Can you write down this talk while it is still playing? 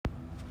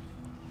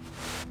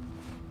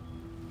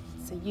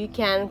So you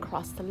can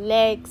cross the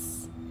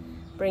legs,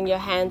 bring your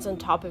hands on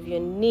top of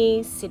your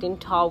knees, sitting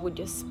tall with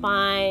your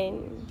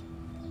spine.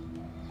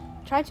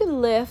 Try to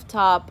lift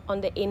up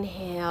on the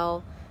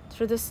inhale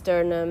through the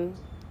sternum,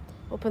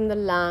 open the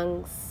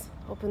lungs,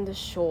 open the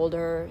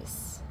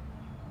shoulders.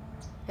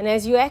 And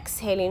as you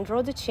exhale,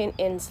 draw the chin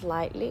in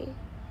slightly.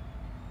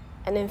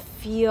 And then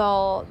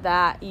feel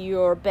that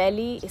your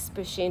belly is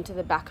pushing into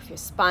the back of your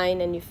spine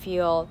and you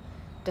feel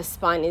the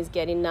spine is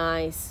getting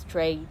nice,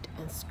 straight,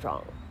 and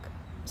strong.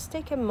 Just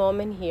take a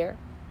moment here.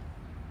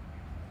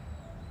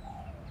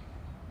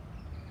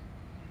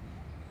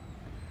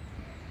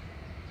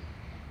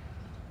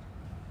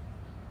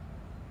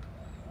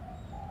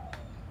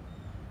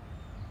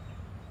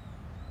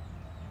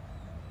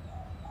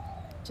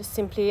 Just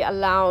simply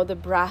allow the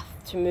breath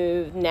to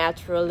move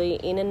naturally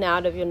in and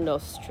out of your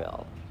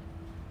nostril.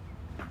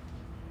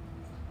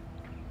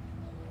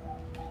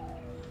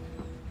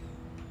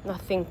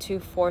 Nothing too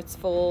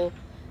forceful,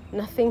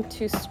 nothing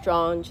too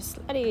strong. Just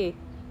let it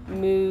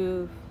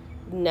move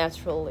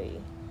naturally.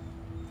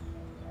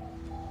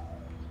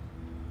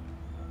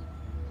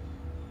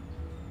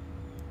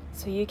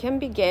 So you can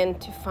begin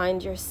to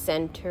find your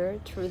center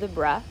through the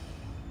breath.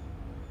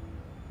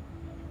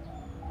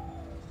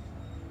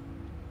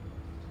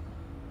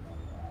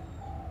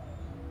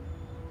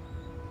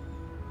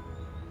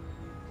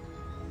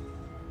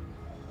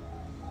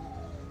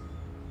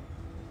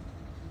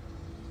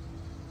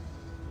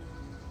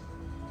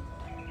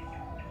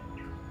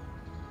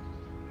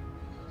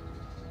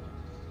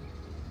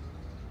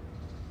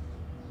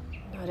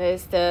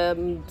 Notice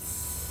the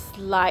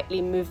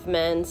slightly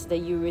movements that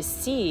you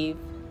receive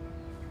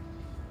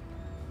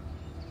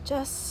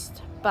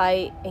just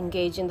by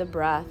engaging the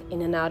breath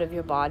in and out of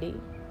your body.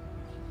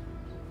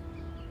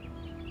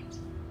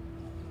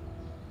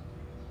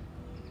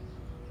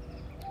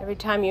 Every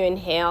time you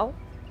inhale,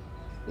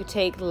 you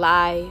take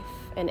life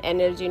and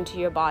energy into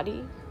your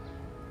body.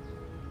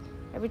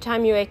 Every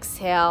time you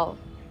exhale,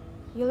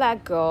 you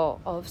let go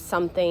of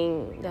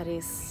something that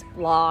is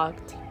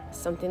blocked,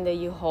 something that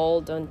you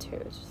hold onto.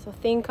 So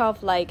think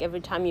of like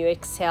every time you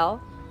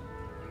exhale,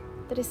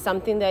 that is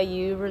something that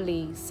you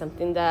release,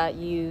 something that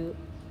you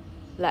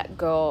let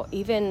go.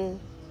 Even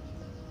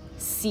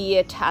see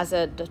it as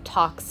a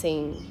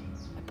detoxing,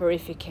 a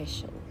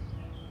purification.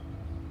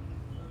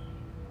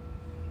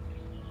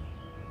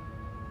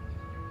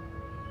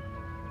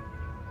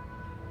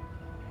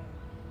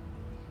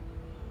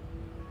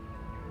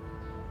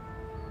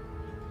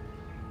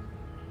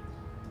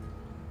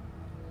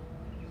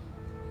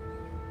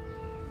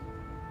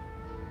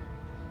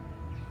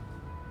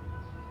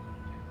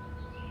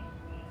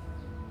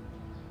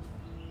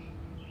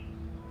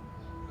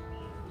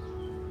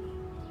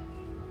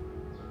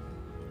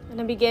 And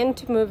then begin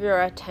to move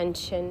your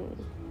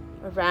attention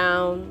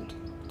around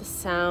the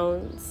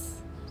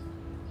sounds,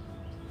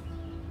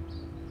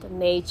 the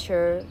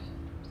nature.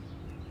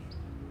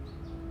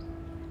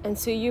 And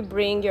so you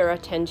bring your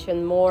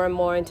attention more and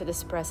more into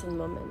this present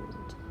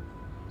moment.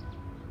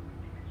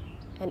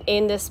 And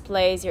in this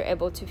place, you're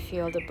able to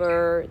feel the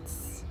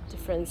birds,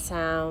 different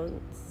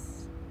sounds.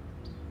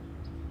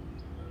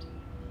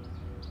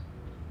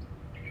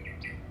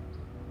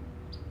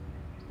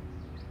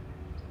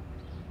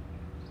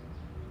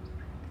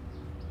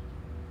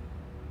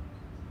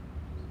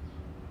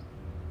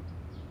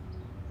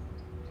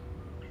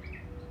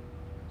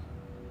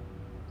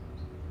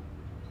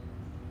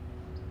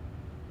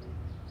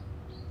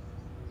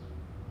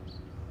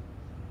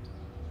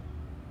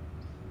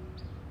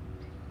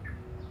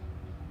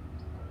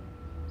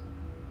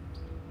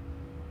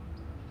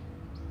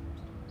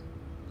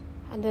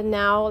 And then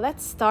now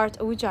let's start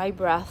Ujjayi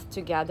breath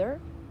together.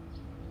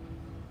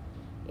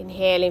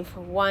 Inhaling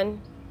for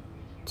 1,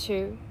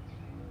 2,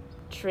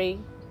 3,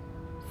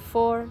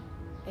 4.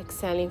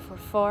 Exhaling for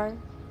 4,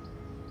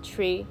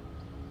 3,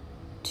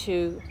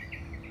 2,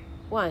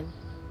 1.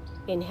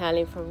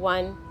 Inhaling for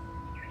 1,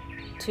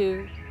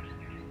 2,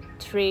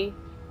 3,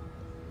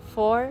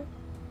 4.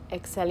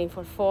 Exhaling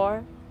for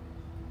 4,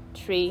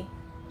 3,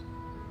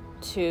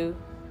 2,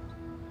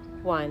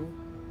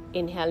 1.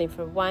 Inhaling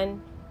for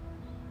 1,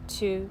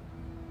 2,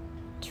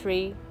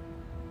 3,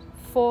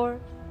 4.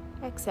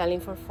 Exhaling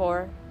for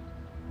 4,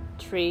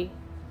 3,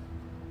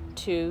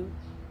 2,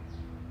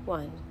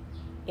 1.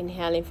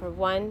 Inhaling for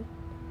 1,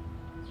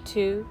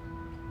 2,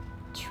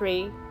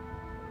 3,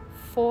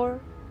 4.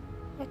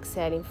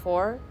 Exhaling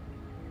 4,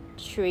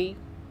 3,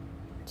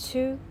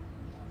 2,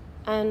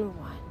 and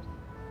 1.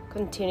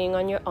 Continuing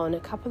on your own, a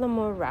couple of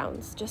more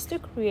rounds just to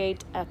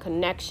create a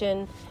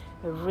connection,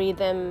 a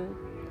rhythm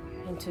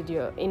into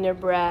your inner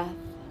breath,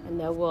 and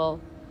that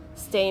will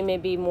stay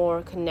maybe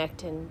more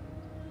connected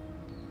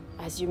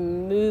as you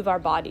move our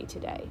body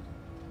today.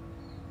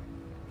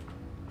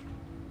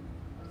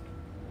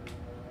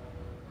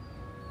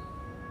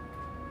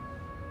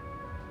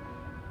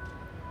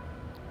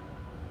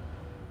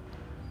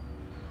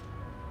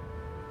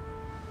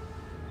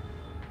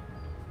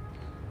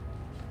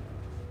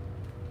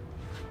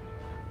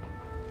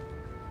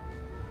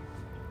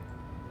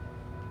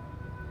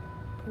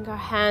 Bring our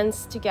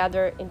hands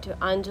together into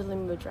Anjali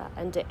Mudra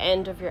and the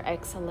end of your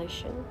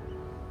exhalation.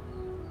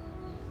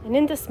 And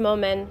in this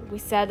moment, we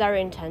set our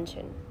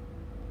intention.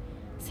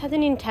 Set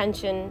an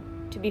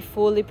intention to be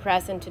fully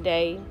present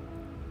today.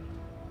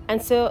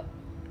 And so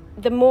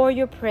the more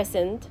you're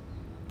present,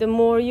 the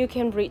more you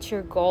can reach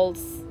your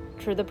goals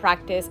through the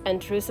practice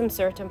and through some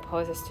certain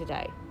poses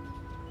today.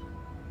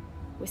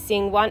 We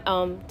sing one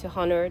to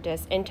honor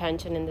this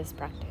intention in this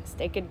practice.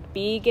 Take a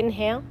big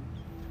inhale.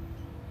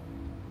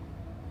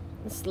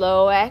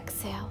 Slow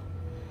exhale.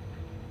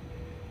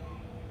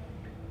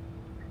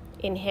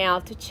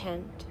 Inhale to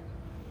chant.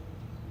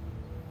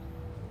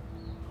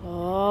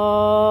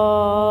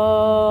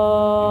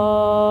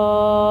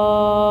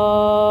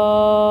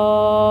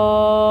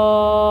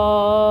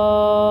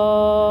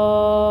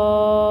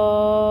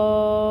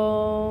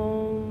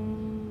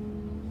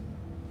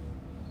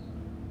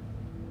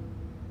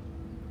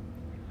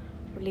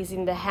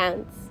 Releasing the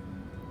hands.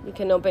 You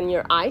can open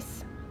your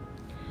eyes.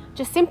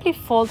 Just simply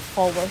fold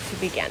forward to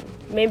begin.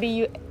 Maybe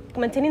you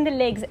maintaining the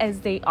legs as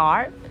they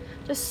are.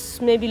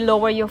 Just maybe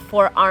lower your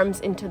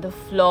forearms into the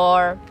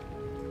floor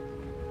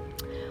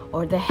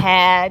or the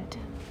head.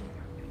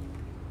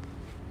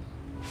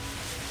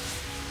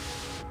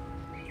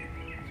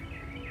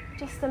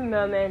 Just a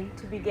moment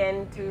to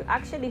begin to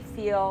actually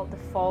feel the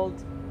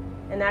fold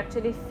and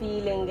actually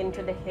feeling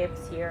into the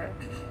hips here.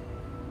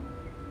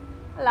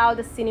 Allow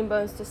the sitting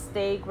bones to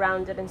stay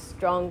grounded and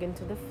strong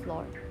into the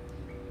floor.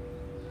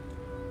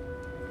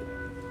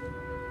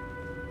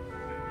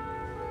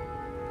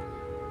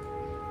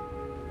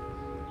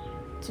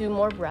 2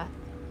 more breaths.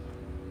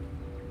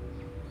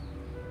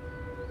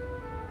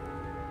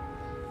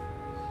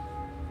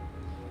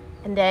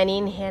 And then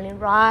inhaling,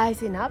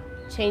 rising up,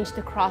 change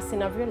the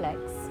crossing of your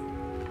legs.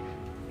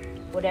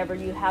 Whatever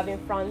you have in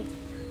front.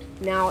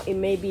 Now it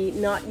may be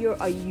not your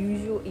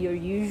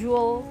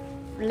usual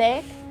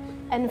leg,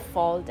 and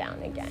fall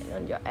down again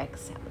on your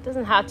exhale. It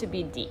doesn't have to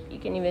be deep. You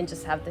can even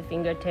just have the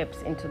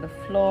fingertips into the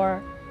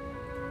floor.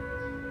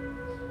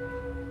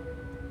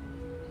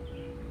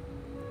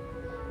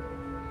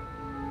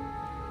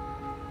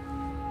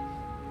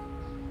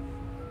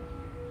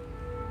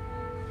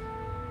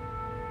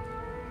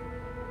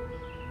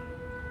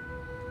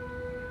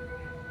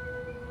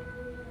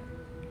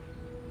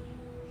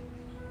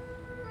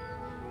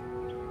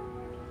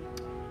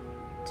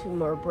 Two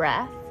more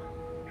breaths.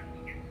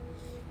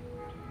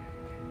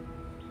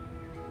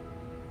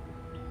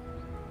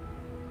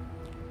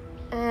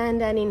 And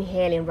then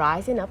inhaling,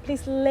 rising up.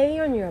 Please lay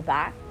on your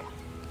back.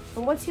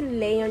 And once you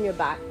lay on your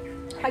back,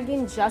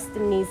 hugging just the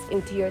knees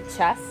into your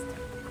chest.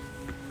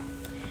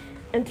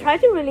 And try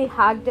to really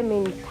hug them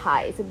in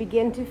tight. So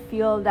begin to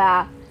feel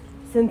that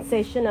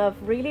sensation of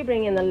really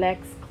bringing the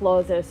legs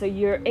closer. So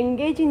you're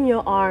engaging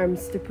your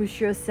arms to push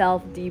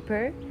yourself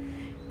deeper.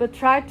 But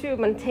try to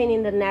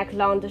maintain the neck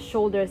long, the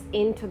shoulders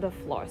into the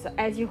floor. So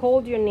as you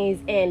hold your knees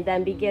in,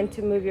 then begin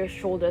to move your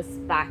shoulders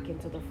back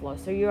into the floor.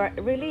 So you are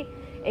really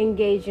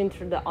engaging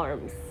through the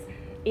arms.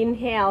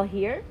 Inhale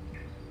here.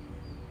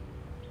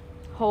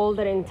 Hold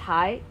it in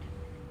tight.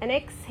 And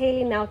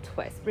exhaling, now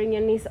twist. Bring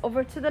your knees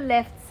over to the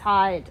left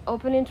side,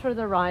 opening through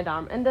the right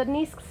arm. And the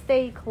knees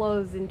stay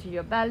close into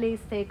your belly,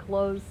 stay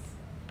close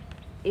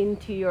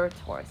into your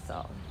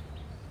torso.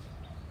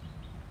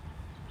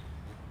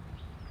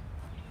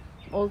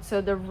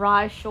 Also, the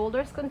right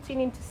shoulders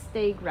continue to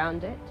stay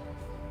grounded.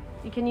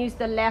 You can use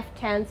the left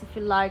hands if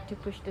you like to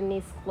push the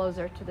knees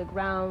closer to the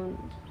ground.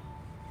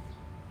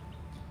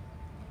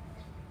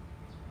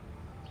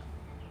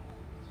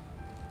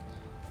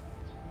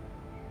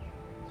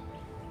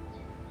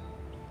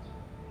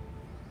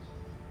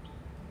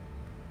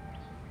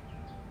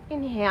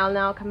 Inhale,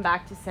 now come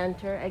back to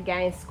center.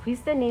 Again, squeeze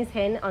the knees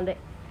in on the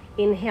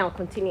inhale,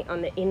 continue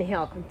on the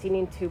inhale,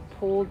 continue to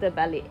pull the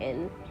belly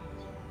in.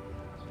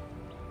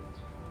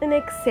 And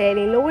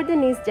exhaling, lower the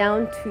knees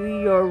down to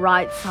your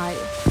right side.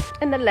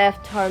 And the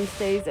left arm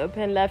stays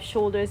open, left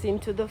shoulders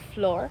into the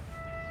floor.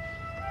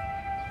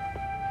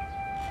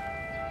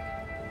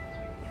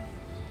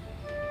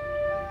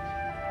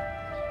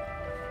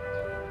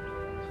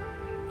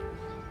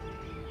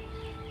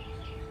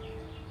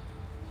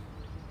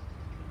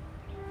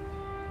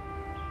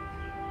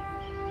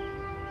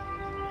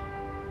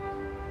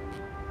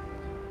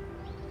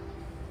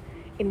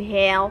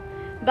 Inhale,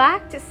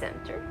 back to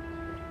center.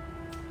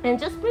 And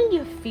just bring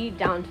your feet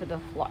down to the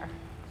floor.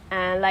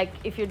 And like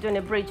if you're doing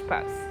a bridge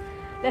pose.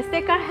 Let's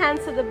take our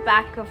hands to the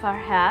back of our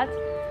head.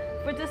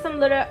 We'll do some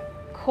little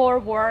core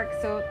work.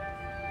 So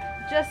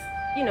just,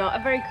 a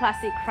very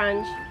classic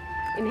crunch.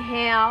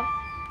 Inhale.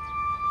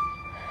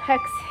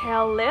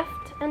 Exhale,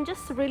 lift. And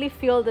just really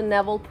feel the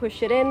navel,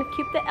 push it in.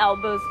 Keep the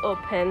elbows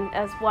open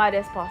as wide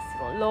as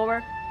possible.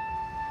 Lower.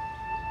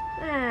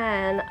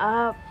 And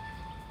up.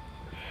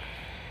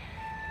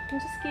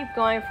 And just keep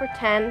going for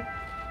 10.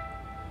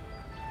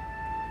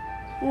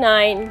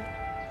 9,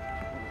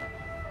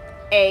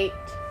 8,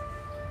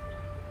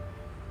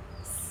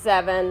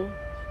 7,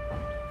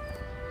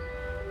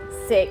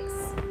 6,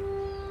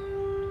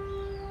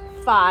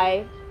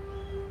 5,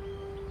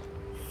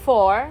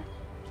 4,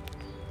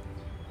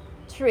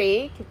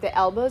 3, keep the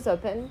elbows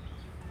open.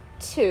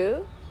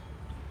 2,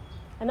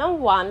 and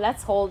on 1,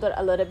 let's hold it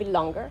a little bit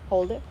longer.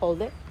 Hold it,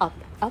 up,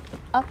 up,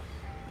 up.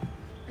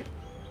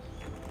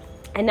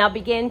 And now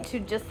begin to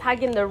just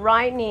hugging the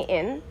right knee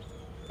in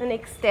and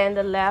extend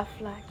the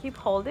left leg. Keep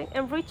holding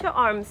and reach your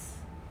arms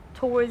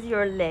towards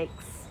your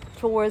legs,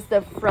 towards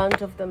the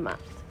front of the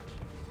mat.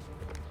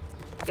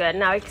 Good.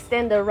 Now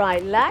extend the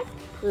right leg,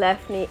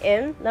 left knee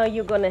in. Now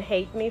you're going to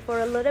hate me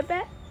for a little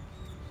bit.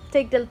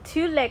 Take the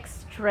 2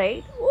 legs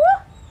straight. Woo!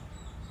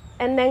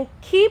 And then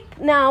keep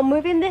now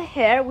moving the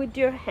hair with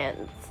your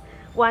hands.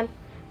 1,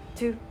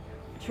 2,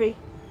 3,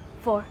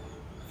 4,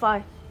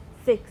 5,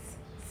 6,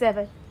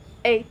 7,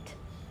 8,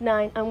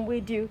 9. I'm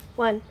with you.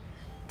 1,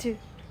 2,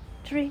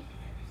 3,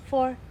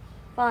 4,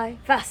 5.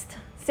 Fast.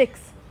 6,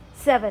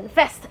 7.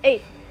 Fast.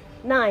 8,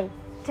 9,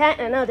 10.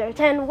 Another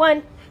 10.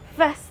 1.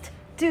 Fast.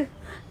 2,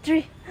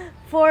 3,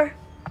 4,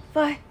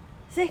 5,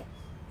 6,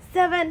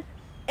 7,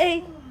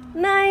 8,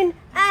 9,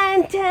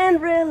 and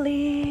 10.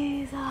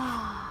 Release.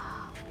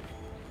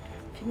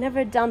 If you've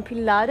never done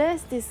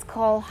Pilates, this is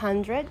called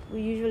 100.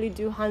 We usually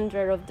do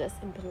 100 of this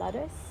in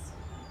Pilates.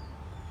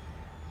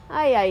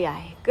 Ay, ay,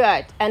 ay.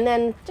 Good. And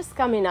then just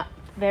coming up.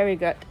 Very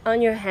good.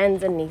 On your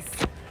hands and knees.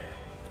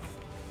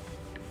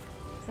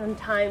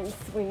 Sometimes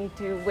we need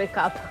to wake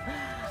up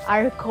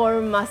our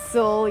core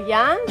muscle,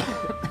 yeah?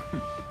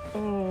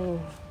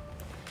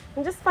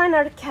 And just find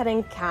our cat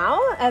and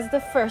cow as the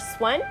first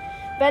one.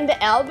 Bend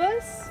the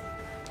elbows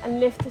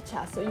and lift the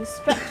chest. So you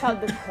stretch out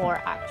the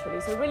core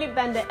actually. So really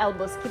bend the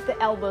elbows, keep the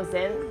elbows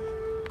in.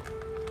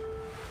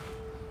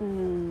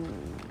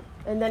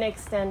 And then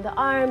extend the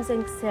arms,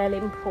 exhale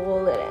and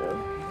pull it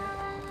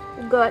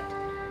in. Good.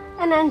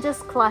 And then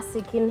just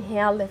classic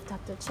inhale, lift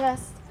up the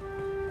chest.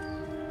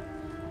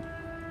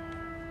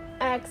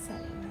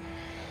 Exhale.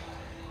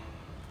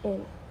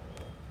 In.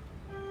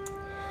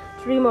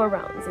 3 more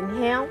rounds.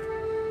 Inhale.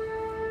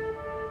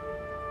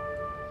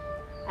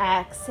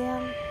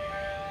 Exhale.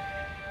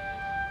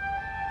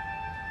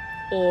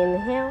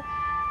 Inhale.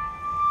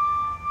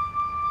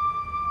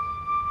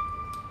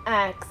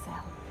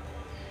 Exhale.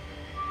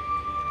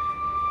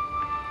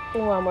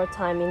 And one more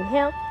time.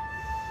 Inhale.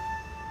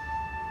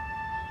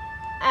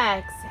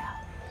 Exhale.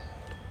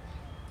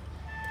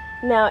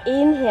 Now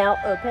inhale,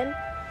 open.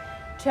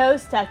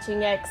 Toes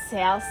touching,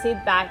 exhale.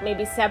 Sit back,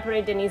 maybe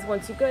separate the knees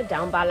once you go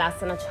down.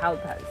 Balasana,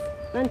 child pose.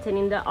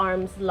 Maintaining the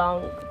arms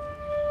long.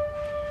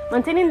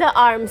 Maintaining the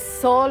arms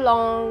so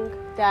long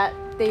that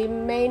they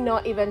may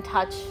not even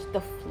touch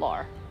the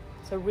floor.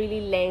 So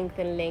really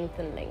lengthen,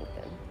 lengthen,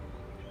 lengthen.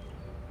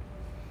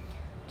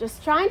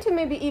 Just trying to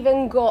maybe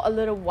even go a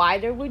little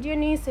wider with your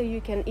knees so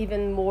you can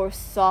even more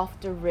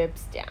soft the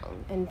ribs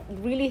down. And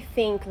really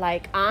think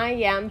like I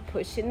am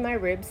pushing my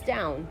ribs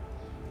down.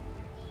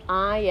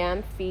 I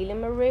am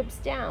feeling my ribs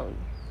down.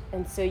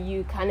 And so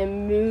you kind of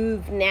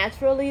move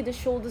naturally the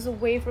shoulders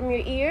away from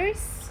your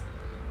ears.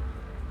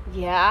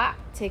 Yeah,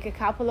 take a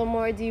couple of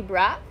more deep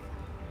breaths.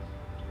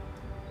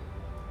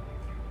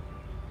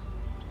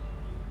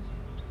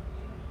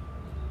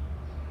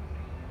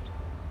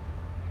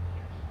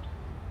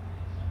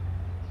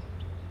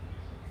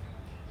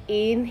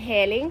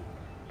 Inhaling,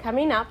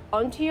 coming up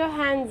onto your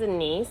hands and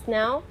knees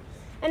now.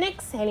 And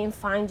exhaling,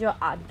 find your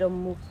Adho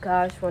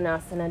Mukha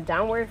Svanasana,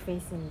 downward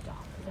facing dog.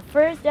 The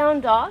first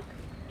down dog.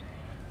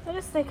 So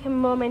just take a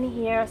moment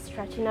here,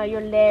 stretching out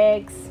your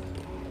legs,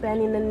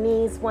 bending the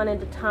knees one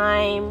at a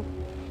time,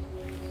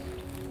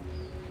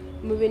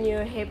 moving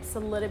your hips a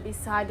little bit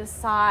side to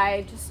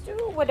side. Just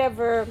do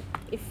whatever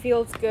it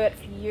feels good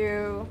for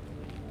you.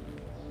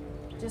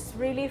 Just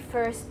really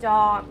first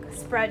dog,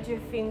 spread your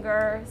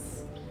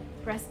fingers,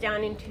 press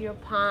down into your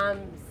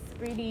palms,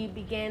 really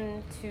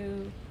begin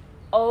to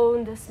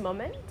own this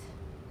moment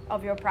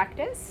of your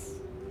practice.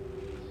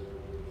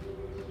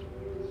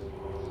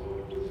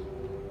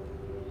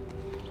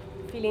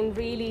 Feeling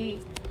really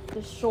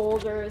the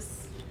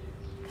shoulders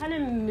kind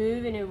of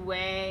moving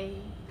away,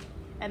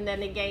 and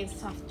then again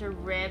softer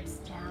ribs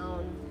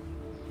down,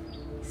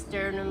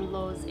 sternum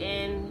blows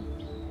in,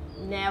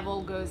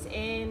 navel goes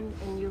in,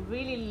 and you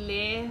really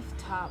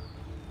lift up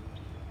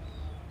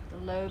the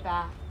low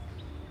back.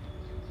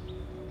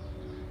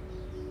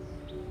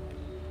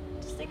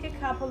 Just take a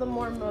couple of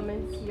more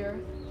moments here.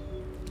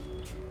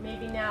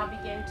 Maybe now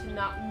begin to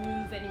not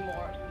move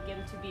anymore,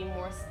 begin to be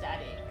more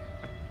static.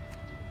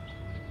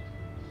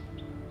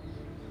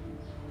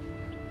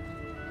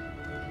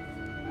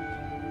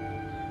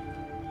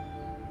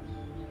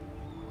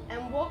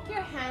 And walk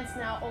your hands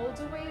now all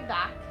the way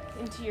back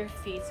into your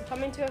feet. So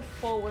come into a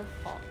forward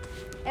fold.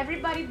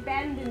 Everybody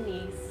bend the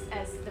knees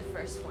as the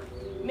first one.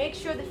 Make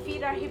sure the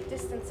feet are hip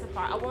distance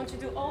apart. I want you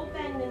to all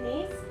bend the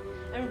knees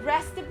and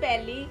rest the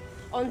belly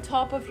on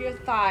top of your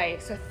thigh.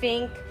 So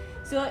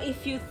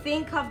if you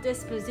think of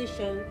this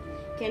position,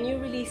 can you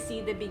really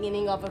see the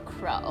beginning of a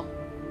crow,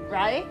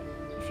 right?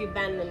 If you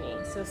bend the knee.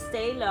 So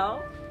stay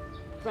low,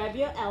 grab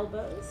your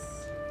elbows,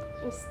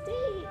 and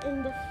stay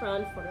in the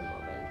front for a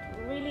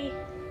moment. Really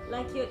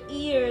like your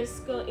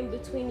ears go in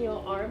between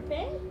your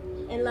armpit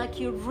And like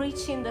you're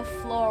reaching the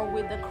floor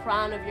with the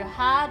crown of your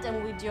head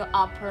and with your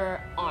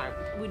upper arm,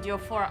 with your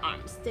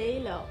forearm. Stay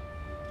low.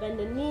 Bend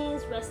the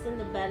knees, rest in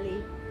the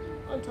belly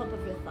on top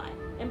of your thigh.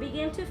 And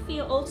begin to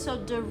feel also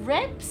the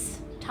ribs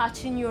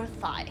touching your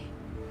thigh.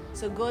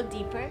 So go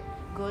deeper,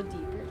 go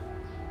deeper,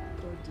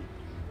 go deeper.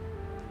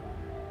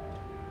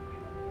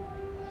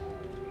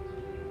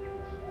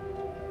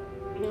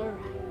 All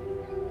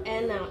right.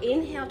 And now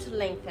inhale to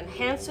lengthen.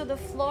 Hands to the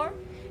floor.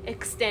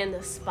 Extend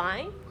the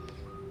spine.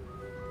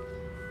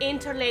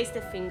 Interlace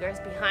the fingers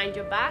behind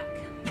your back.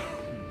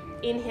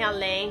 Inhale,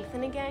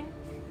 lengthen again.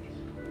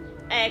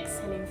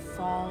 Exhaling,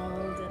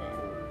 fold it in.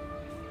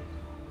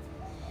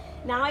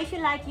 Now if you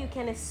like, you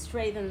can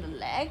straighten the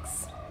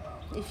legs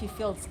if you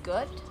feel it's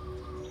good.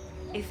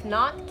 If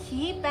not,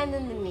 keep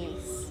bending the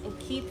knees and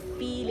keep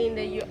feeling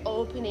that you're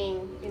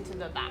opening into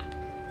the back.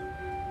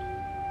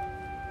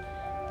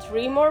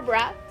 3 more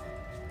breaths.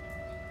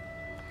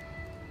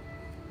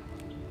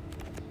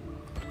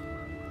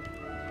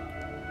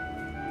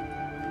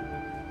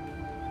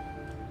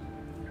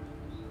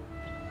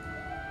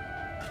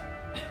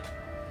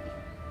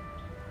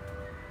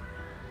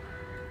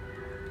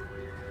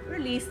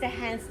 Release the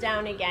hands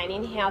down again.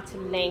 Inhale to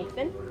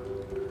lengthen.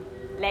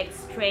 Legs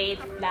straight,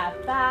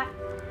 flat back.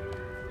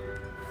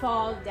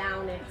 Fall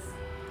down, exhale.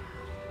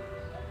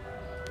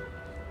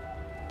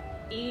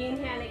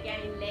 Inhale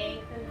again,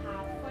 lengthen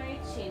halfway,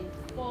 chin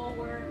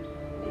forward,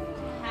 lift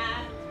your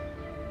head.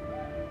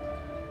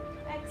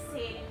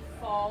 Exhaling,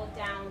 fall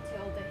down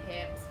till the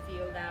hips,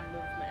 feel that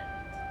movement.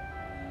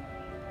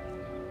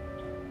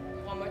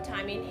 One more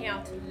time,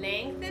 inhale to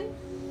lengthen.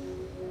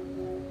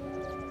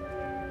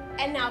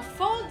 And now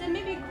fold and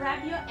maybe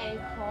grab your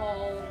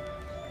ankle.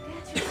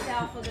 Get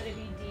yourself a little bit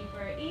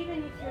deeper,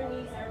 even if your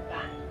knees are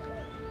bent.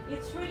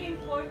 It's really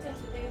important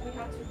today, we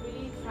have to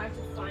really try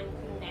to find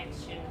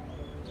connection,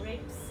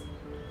 ribs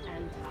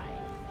and thigh.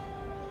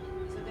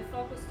 So the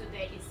focus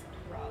today is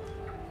crow.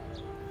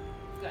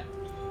 Good.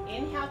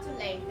 Inhale to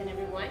lengthen,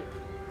 everyone.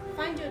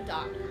 Find your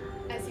dog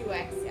as you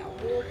exhale.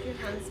 Walk your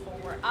hands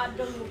forward.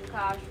 Adho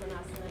Mukha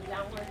Svanasana,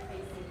 downward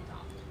facing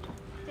dog.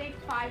 Take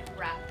 5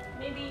 breaths.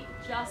 Maybe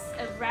just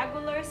a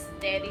regular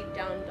steady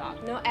down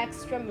dog. No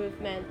extra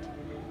movement.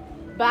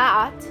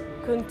 But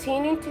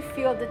continue to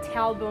feel the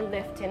tailbone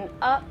lifting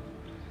up.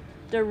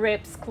 The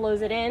ribs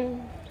close it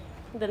in.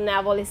 The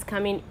navel is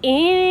coming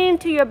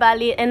into your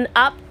belly and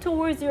up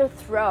towards your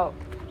throat.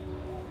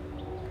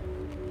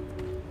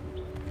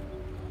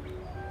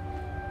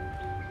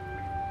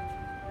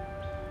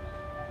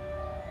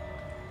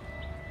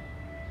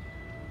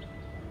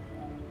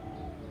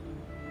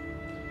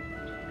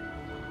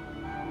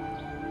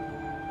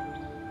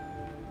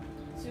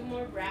 Two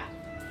more breaths.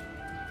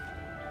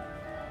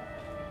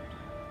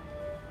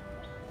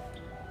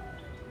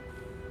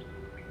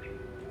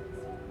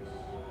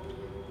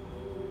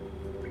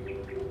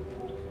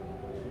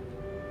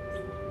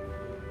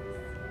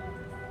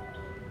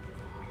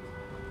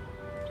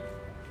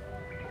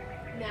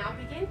 Now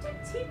begin to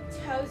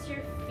tiptoes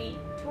your feet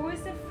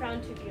towards the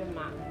front of your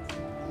mat.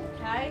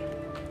 Okay?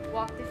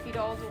 Walk the feet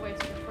all the way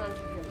to the front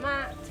of your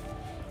mat.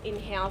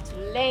 Inhale to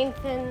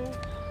lengthen.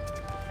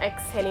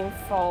 Exhaling,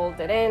 fold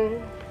it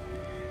in.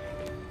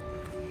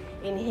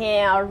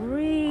 Inhale,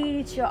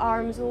 reach your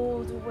arms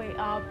all the way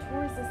up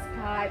towards the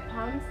sky,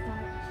 palms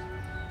touch.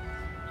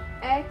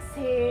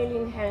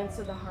 Exhaling, hands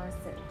to the heart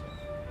center.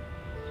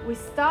 We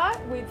start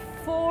with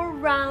 4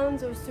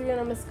 rounds of Surya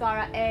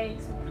Namaskara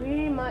eggs,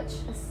 pretty much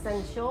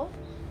essential,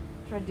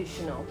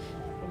 traditional.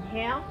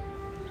 Inhale,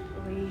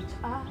 reach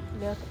up,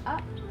 look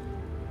up.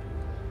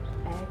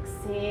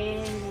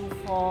 Exhale,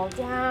 fall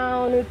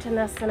down,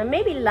 Uttanasana.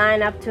 Maybe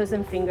line up toes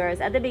and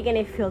fingers. At the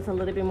beginning, it feels a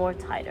little bit more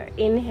tighter.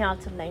 Inhale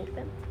to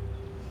lengthen.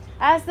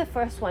 As the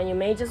first one, you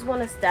may just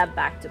want to step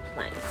back to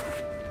plank.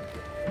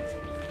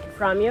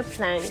 From your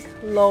plank,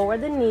 lower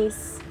the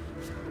knees,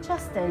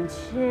 chest and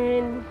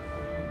chin.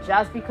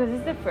 Just because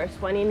it's the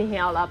first one,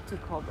 inhale up to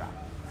cobra.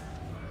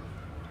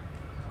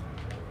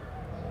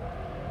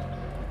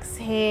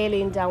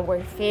 Exhaling,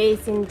 downward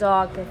facing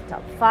dog. Lift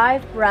up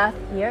 5 breaths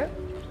here.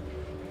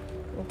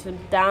 Into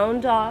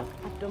down dog,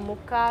 Adho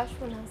Mukha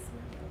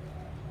Svanasana.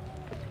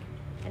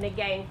 And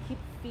again, keep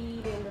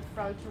feeling the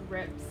frontal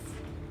ribs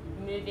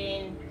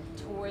moving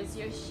towards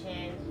your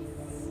shins.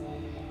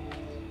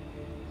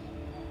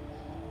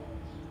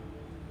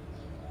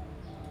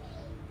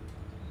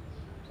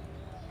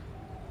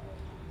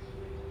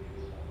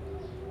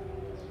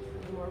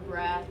 More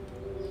breath.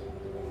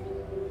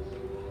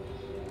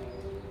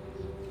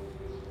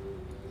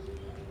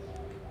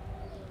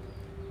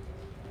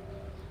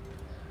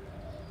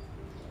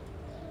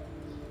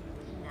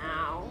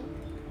 Now,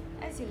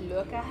 as you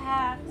look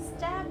ahead,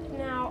 step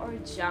now or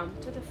jump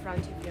to the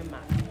front of your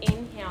mat.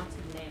 Inhale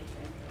to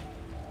lengthen.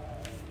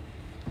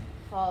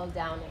 Fall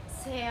down,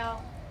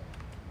 exhale.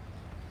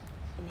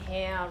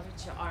 Inhale,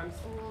 reach your arms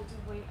all the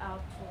way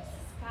out towards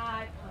the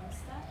sky, palms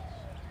touch.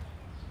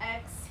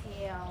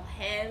 Exhale,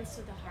 hands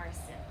to the heart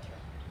center.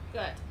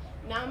 Good.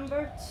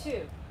 Number 2,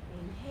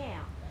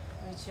 inhale,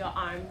 reach your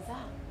arms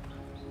up.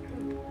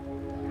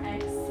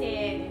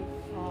 Exhale and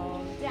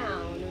fall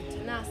down.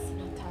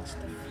 Uttanasana, touch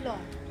the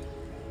floor.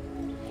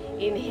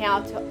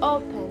 Inhale to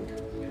open.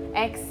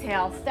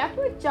 Exhale, step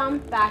or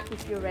jump back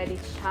if you're ready.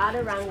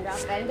 Chaturanga,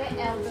 bend the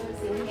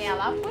elbows. Inhale,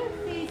 upward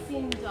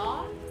facing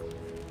dog.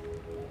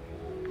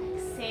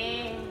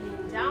 Exhale,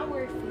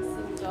 downward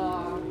facing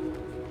dog.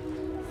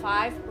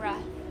 5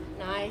 breaths,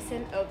 nice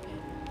and open.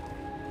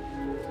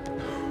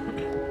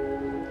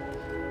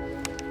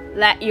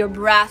 Let your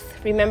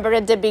breath, remember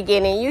at the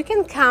beginning, you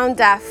can count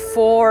that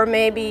 4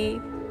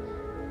 maybe.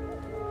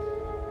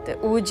 The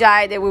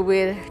ujjayi that we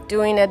were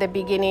doing at the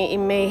beginning, it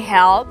may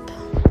help.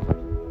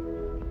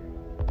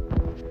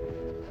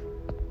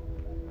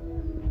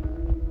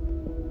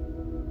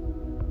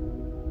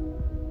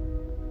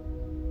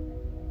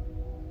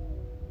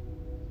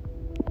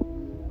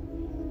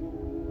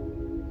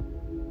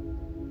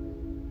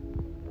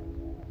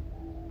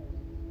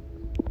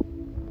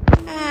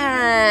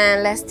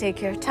 And let's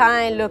take your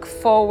time, look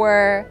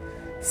forward,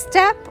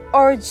 step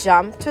or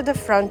jump to the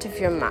front of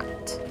your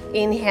mat.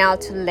 Inhale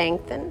to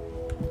lengthen.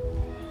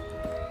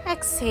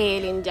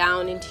 Exhaling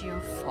down into your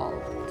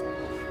fold.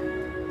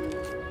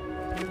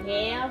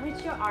 Inhale,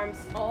 reach your arms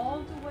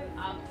all the way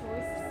up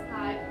towards the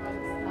sky,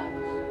 palms touch.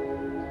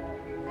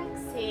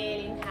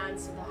 Exhaling,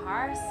 hands to the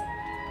heart.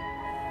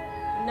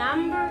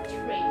 Number 3.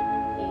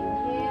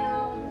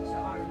 Inhale, reach your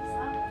arms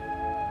up.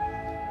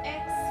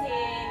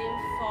 Exhaling,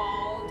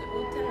 fold,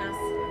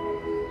 Uttanasana.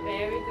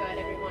 Very good,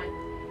 everyone.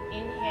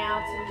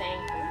 Inhale to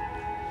lengthen.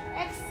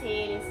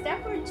 Exhaling, step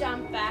or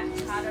jump back,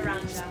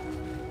 Chaturanga.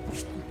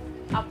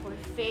 Upward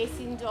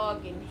facing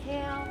dog,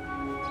 inhale.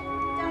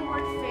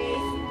 Downward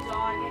facing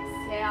dog,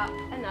 exhale.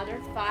 Another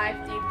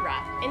 5 deep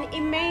breaths. And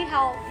it may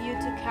help you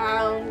to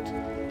count,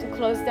 to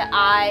close the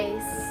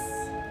eyes,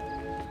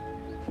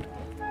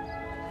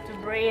 to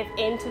breathe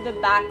into the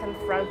back and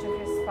front of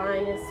your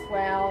spine as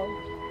well.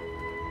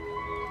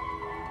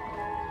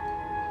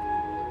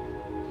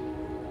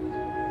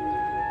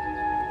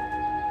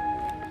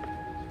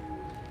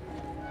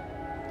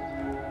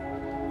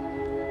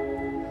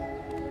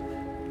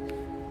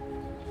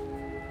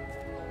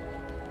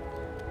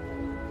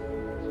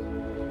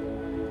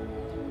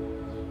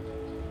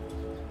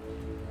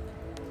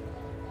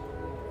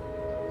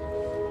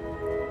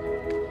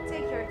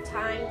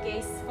 Time,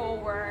 gaze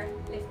forward,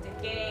 lift the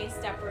gaze,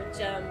 step or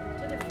jump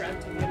to the front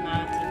of your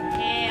mat.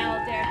 Inhale,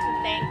 there to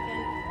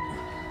lengthen.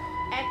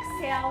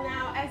 Exhale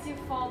now, as you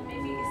fold,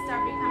 maybe you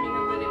start becoming a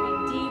little bit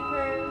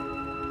deeper.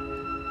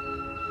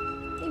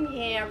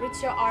 Inhale, reach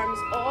your arms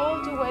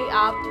all the way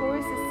up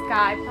towards the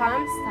sky,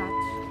 palms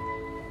touch.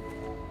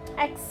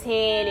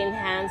 Exhaling,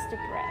 hands to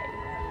pray.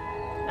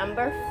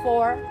 Number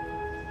 4,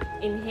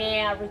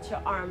 inhale, reach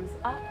your arms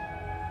up.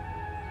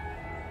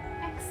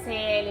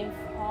 Exhaling,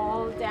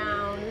 fall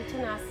down,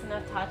 Uttanasana,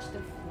 touch the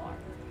floor.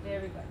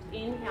 Very good.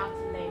 Inhale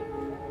to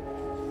lengthen.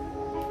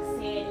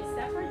 Exhale,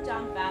 step or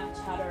jump back,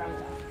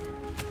 Chaturanga.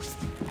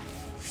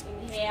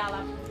 Inhale,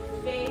 up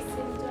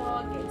facing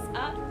dog, gaze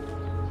up.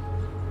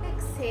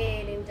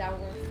 Exhaling,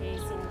 downward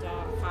facing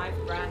dog, 5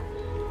 breaths.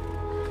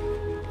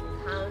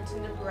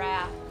 Counting the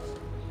breath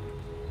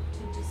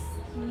to just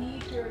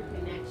keep your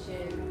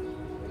connection.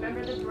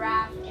 Remember the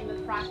breath in the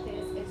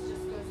practice, it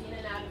just goes in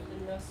and out of the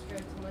nostril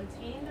to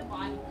maintain the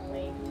body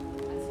plane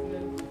as you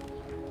move.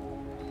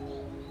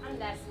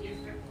 Unless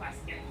it's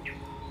requested.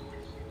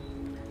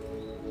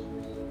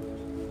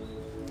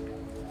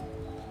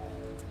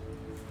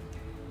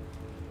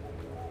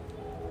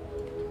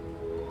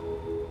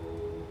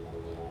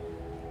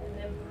 And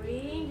then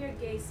bring your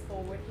gaze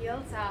forward,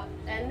 heels up,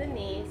 and the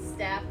knees,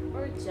 step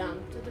or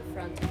jump to the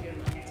front of your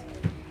mat.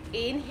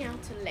 Inhale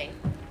to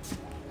lengthen.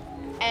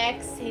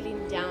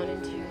 Exhaling down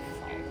into your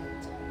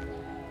fold.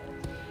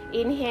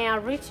 Inhale,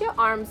 reach your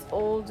arms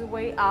all the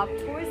way up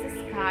towards the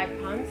sky,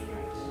 palms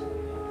touch.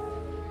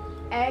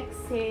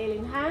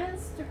 Exhaling,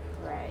 hands to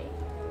pray.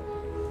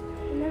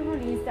 And then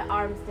release the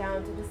arms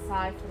down to the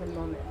side for a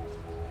moment.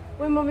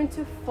 We're moving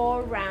to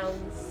 4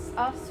 rounds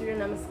of Surya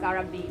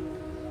Namaskara B.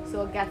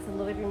 So it gets a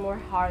little bit more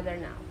harder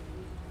now.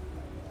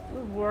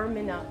 We're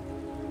warming up.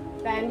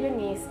 Bend your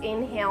knees,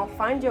 inhale,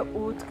 find your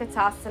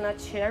Utkatasana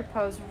chair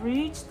pose,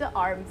 reach the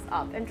arms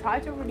up and try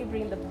to really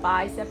bring the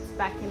biceps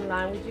back in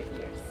line with your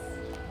ears.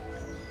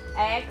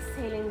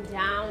 Exhaling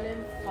down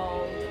and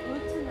fold,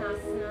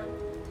 Uttanasana.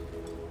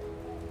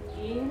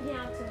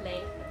 Inhale to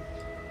lengthen.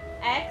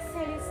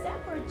 Exhaling,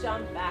 step or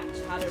jump back,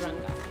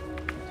 Chaturanga.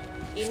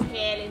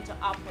 Inhale into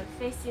upward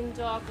facing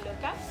dog,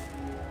 look up.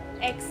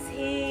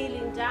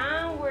 Exhaling,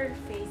 downward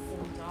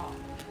facing dog.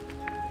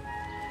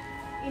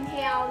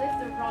 Inhale, lift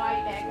the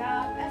right leg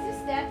up. As you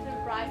step the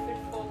right foot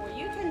forward,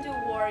 you can do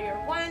warrior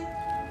 1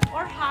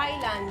 or high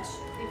lunge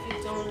if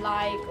you don't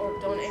like or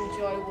don't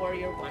enjoy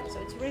warrior 1. So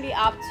it's really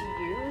up to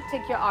you.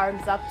 Take your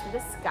arms up to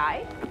the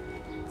sky.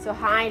 So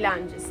high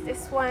lunge is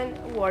this one,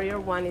 warrior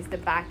 1 is the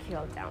back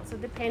heel down. So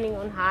depending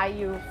on how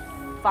you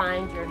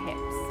find your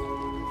hips.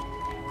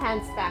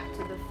 Hands back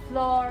to the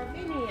floor,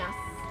 vinyasa.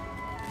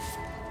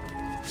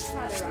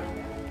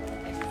 Chaturanga.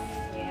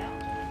 Exhale.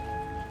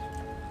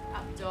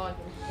 Up dog,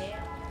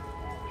 inhale.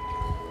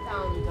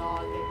 down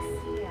dog.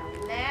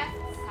 Exhale.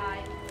 Left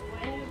side.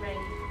 When you're ready,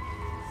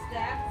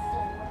 step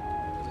forward.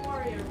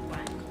 Warrior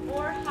one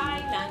or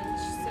high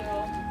lunge. So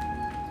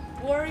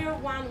warrior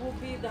one will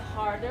be the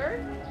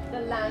harder.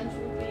 The lunge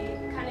will be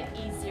kind of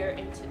easier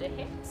into the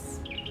hips.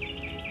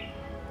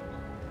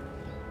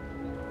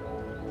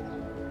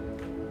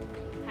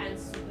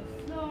 Hands to the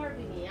floor.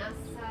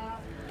 Vinyasa.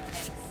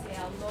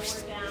 Exhale. Lower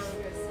down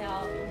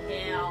yourself.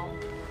 Inhale.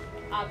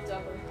 Up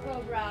dog or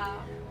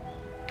cobra.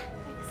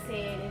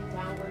 Exhaling,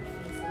 downward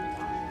facing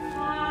dog.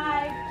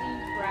 5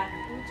 deep breath,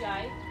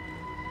 Ujjayi.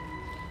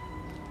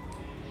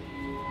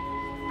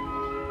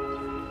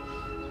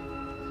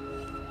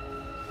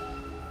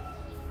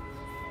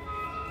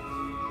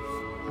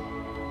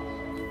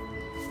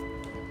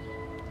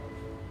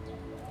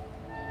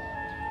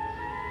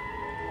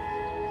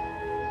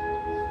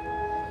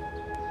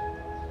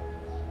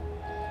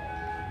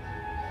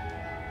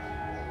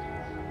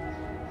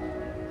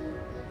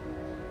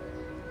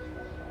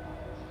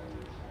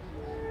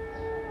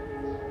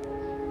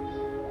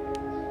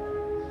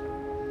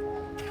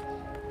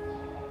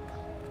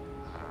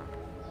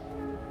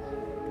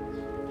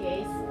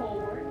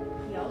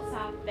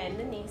 Bend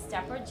the knees,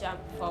 step or jump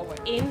forward.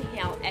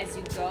 Inhale as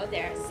you go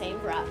there, same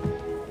breath.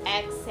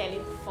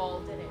 Exhaling,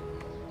 fold it in.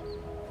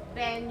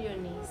 Bend your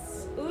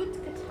knees.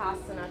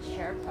 Utkatasana,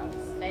 chair pose.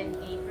 Bend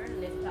deeper,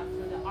 lift up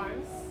through the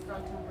arms.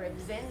 Frontal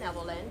ribs in,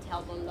 navel in,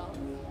 tailbone low.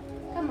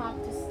 Come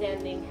up to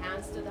standing,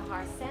 hands to the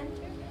heart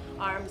center.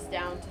 Arms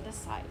down to the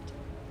side.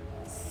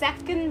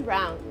 Second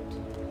round.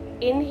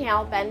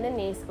 Inhale, bend the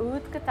knees.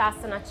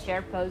 Utkatasana,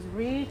 chair pose.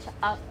 Reach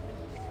up.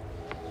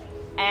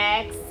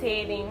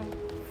 Exhaling.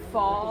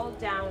 Fall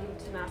down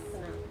to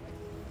Uttanasana.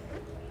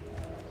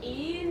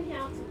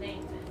 Inhale to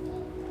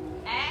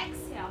lengthen.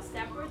 Exhale,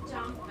 step or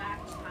jump back,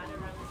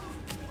 chaturanga.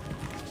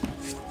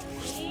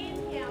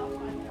 Inhale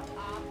for your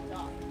up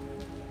dog.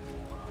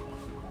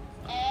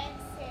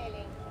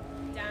 Exhaling,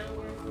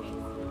 downward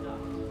facing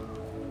dog.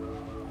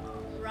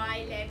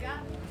 Right leg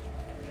up.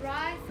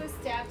 Right foot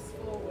steps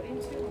forward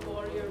into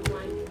warrior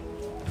one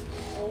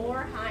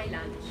or high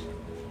lunge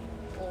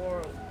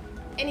or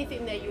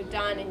anything that you've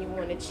done and you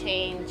want to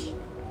change.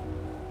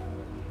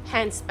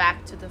 Hands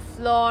back to the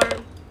floor,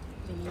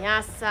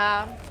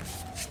 vinyasa.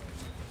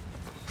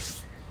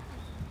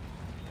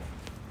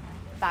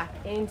 Back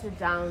into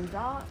down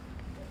dog.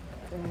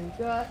 Very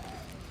good.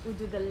 We'll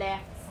do the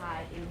left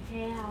side.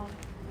 Inhale.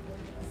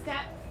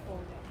 Step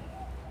forward.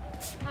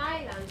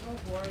 High lunge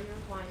or warrior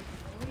one.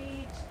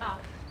 Reach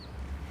up.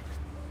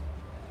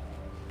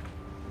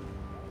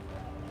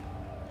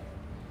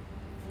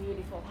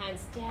 Beautiful.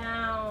 Hands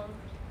down.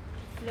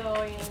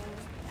 Flowing.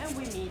 And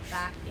we meet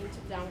back into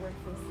downward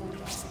facing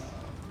dog.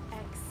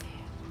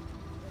 Exhale.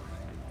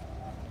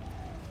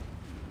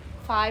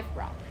 5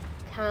 breaths.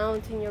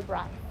 Counting your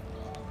breath.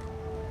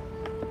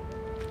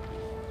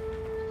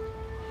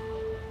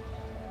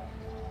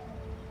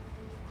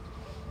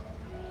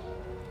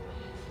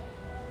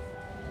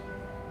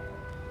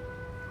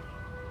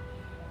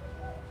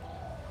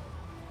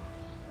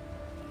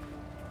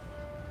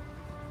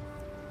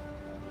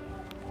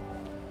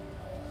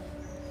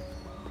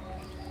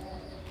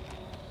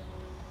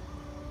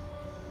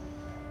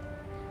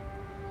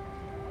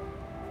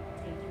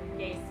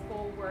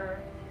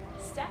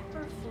 Step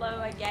or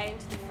flow again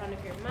to the front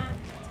of your mat.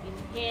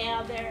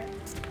 Inhale there.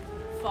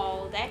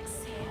 Fold,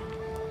 exhale.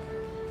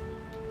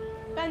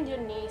 Bend your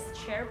knees,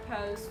 chair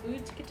pose,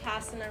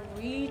 Utkatasana,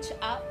 reach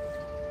up.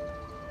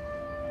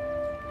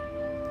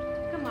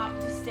 Come up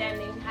to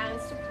standing,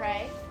 hands to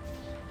pray.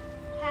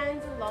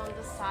 Hands along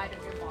the side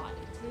of your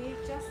body. Take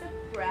just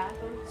a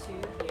breath or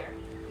two here.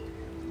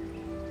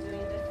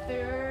 Doing the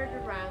 3rd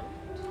round.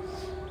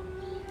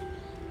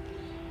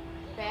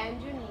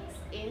 Bend your knees.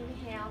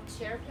 Inhale,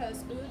 chair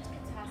pose,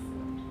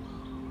 Utkatasana.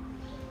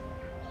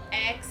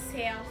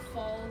 Exhale,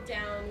 fold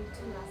down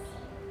to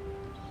Uttanasana.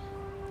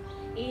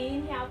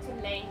 Inhale to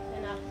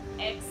lengthen up.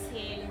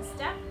 Exhale and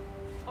step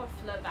or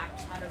flow back,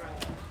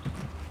 chaturanga.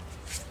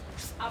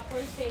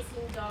 Upward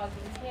facing dog,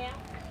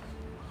 inhale.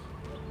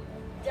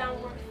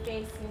 Downward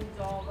facing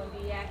dog on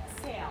the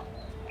exhale.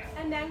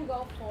 And then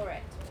go for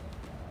it.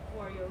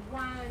 Warrior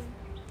one,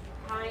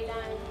 high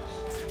lunge,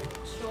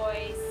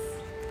 choice.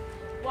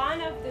 One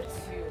of the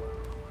two.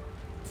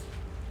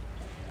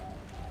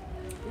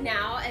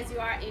 Now, as you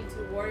are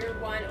into warrior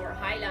one or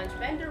high lunge,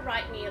 bend your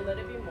right knee a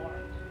little bit more.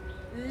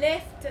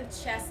 Lift the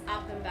chest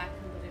up and back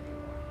a little bit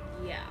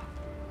more. Yeah.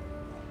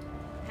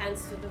 Hands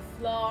to the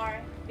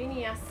floor.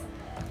 Vinyasa.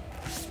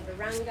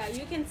 Chaturanga.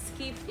 You can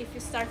skip if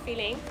you start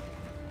feeling.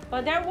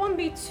 But there won't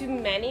be too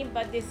many,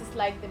 but this is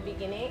like the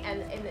beginning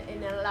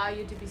and allow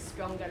you to be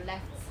stronger.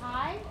 Left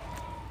side.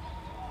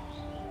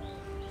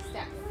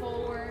 Step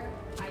forward.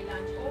 High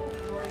lunge. Oh,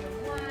 warrior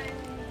one.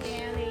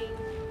 Inhaling.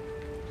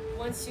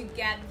 Once you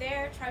get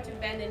there, try to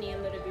bend the knee a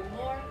little bit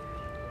more.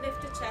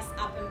 Lift the chest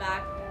up and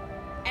back.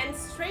 And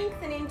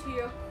strengthen into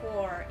your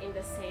core in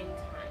the same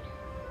time.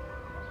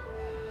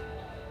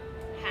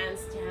 Hands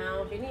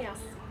down,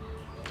 vinyasa.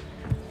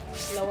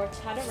 Lower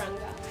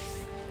chaturanga.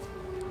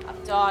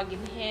 Up dog,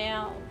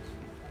 inhale.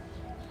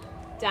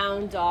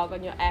 Down dog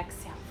on your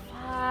exhale.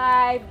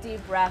 5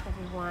 deep breaths,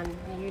 everyone.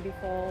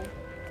 Beautiful.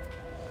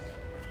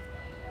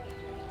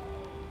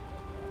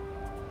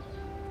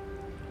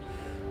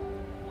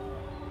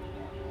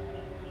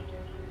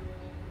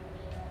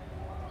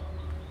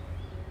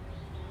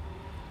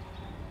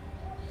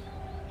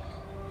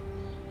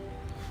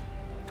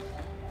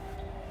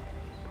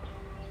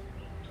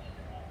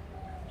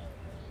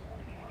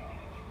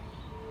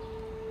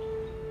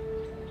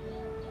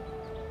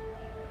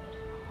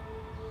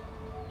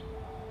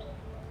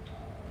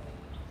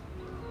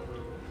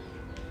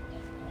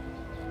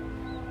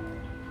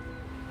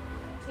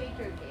 Take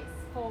your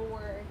gaze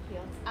forward,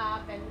 heels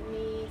up and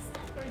knees,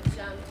 or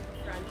jump to the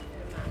front of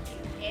your mat.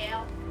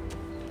 Inhale,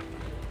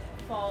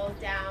 fall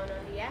down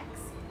on the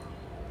exhale.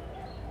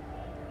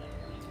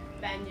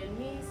 Bend your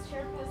knees,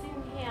 chair pose.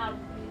 Inhale,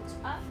 reach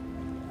up.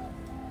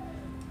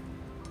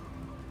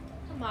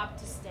 Come up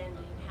to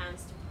standing,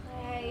 hands to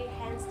pray,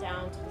 hands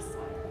down to the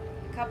side.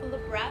 A couple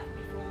of breaths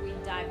before we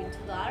dive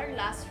into our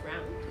last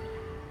round.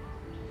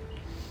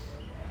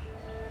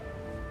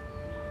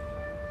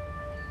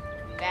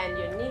 Bend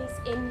your knees,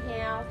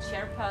 inhale,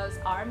 chair pose,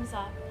 arms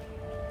up.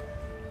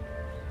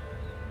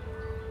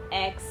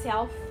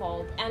 Exhale,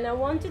 fold. And I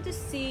wanted to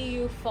see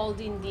you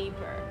folding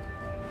deeper.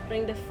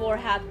 Bring the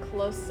forehead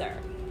closer.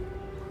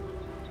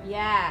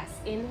 Yes,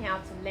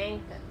 inhale to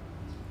lengthen.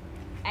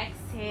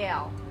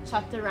 Exhale,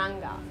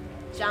 chaturanga.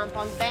 Jump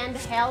on bend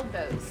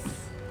elbows.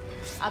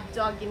 Up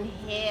dog,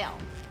 inhale.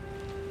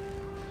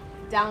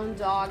 Down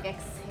dog,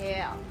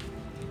 exhale.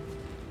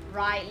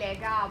 Right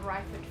leg up,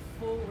 right foot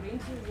forward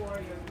into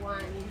warrior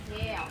one.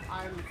 Inhale,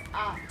 arms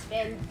up,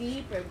 bend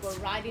deeper, go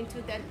right into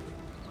that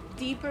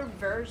deeper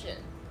version.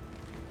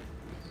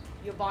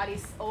 Your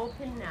body's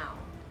open now.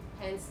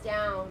 Hands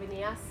down,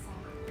 vinyasa.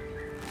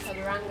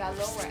 Chaturanga,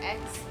 lower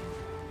exhale.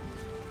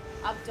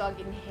 Up dog,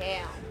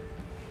 inhale.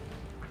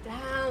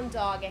 Down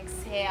dog,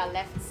 exhale,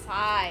 left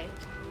side.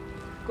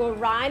 Go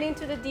right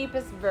into the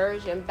deepest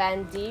version,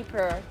 bend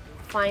deeper.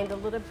 Find a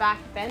little back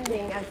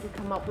bending as you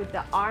come up with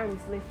the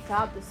arms. Lift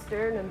up the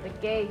sternum, the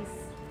gaze.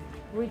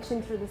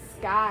 Reaching through the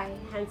sky,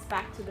 hands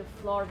back to the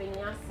floor,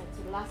 vinyasa,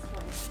 to the last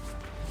one.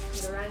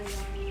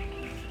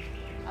 Chaturanga.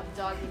 Up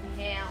dog,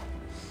 inhale.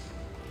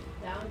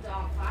 Down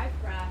dog,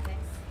 5 breaths,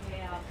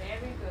 exhale.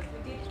 Very good.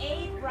 We did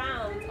 8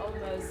 rounds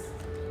almost.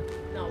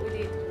 No, we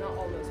did not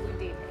almost.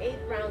 We did 8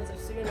 rounds of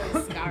Surya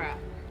Namaskara.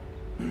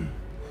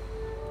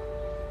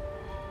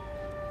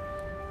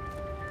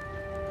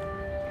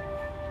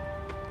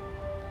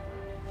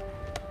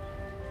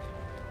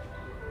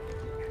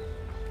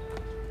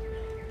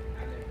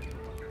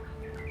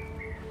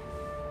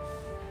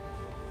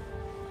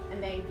 And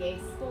then gaze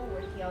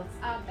forward, heels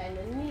up, and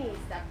the knees,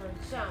 step or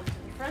jump to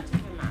the front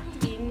of your mat.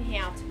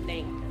 Inhale to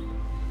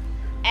lengthen.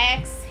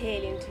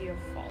 Exhale into your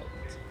fold.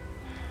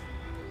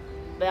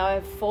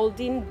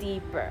 Folding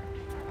deeper.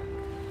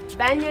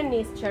 Bend your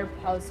knees, chair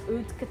pose,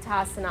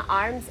 Utkatasana,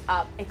 arms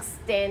up,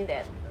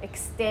 extended.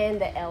 Extend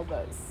the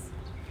elbows.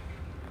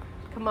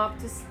 Come up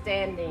to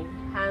standing,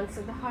 hands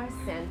to the heart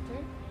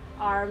center,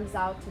 arms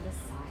out to the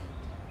side.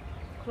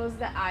 Close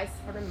the eyes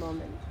for a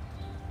moment.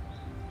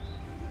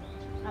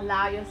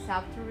 Allow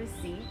yourself to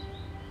receive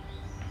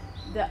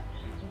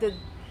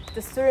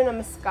the Surya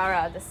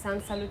Namaskara, the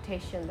sun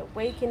salutation, the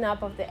waking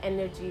up of the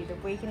energy, the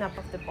waking up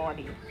of the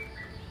body.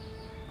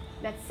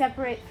 Let's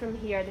separate from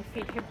here, the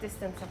feet hip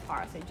distance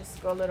apart, so just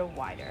go a little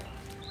wider.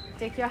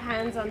 Take your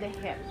hands on the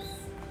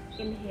hips.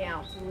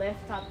 Inhale to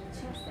lift up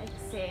the chest,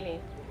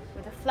 exhaling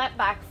with a flat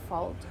back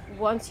fold.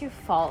 Once you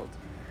fold,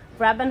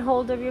 grab and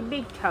hold of your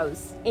big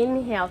toes.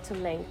 Inhale to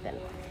lengthen.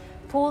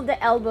 Pull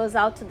the elbows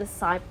out to the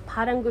side,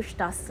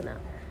 Padangusthasana.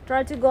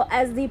 Try to go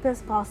as deep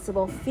as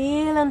possible.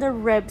 Feel on the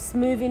ribs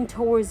moving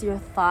towards your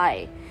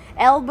thigh.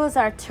 Elbows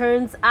are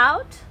turned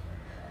out.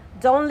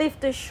 Don't lift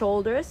the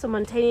shoulders, so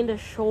maintaining the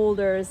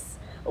shoulders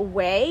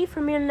away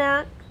from your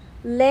neck.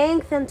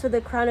 Lengthen to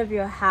the crown of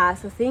your head,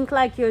 so think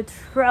like your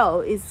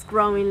throat is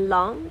growing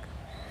long.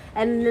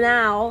 And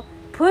now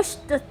push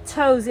the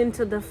toes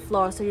into the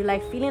floor, so you're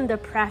like feeling the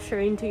pressure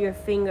into your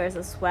fingers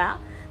as well.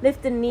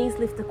 Lift the knees,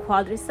 lift the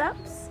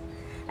quadriceps,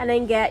 and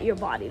then get your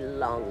body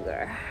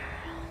longer.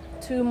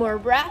 2 more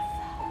breaths.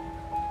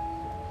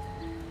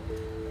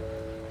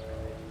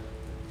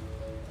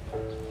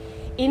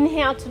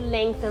 Inhale to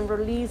lengthen,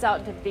 release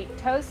out the big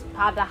toes,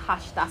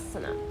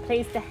 Padahastasana.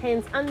 Place the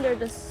hands under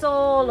the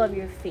sole of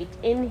your feet.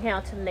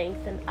 Inhale to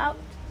lengthen out.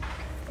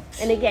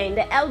 And again,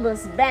 the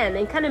elbows bend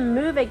and kind of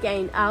move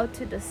again out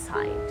to the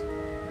side.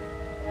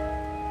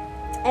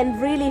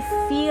 And really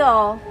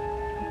feel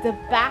the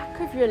back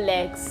of your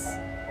legs.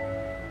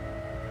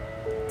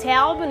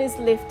 Tailbone is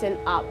lifting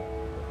up.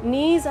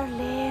 Knees are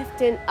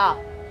lifting up.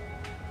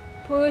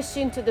 Push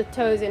into the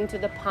toes, into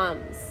the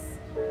palms.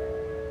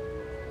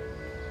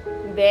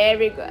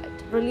 Very good.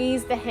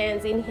 Release the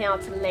hands, inhale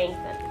to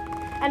lengthen.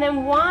 And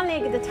then one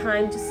leg at a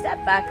time, just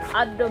step back,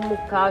 Adho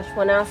Mukha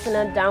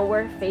Svanasana,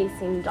 downward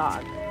facing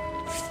dog.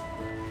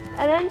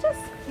 And then just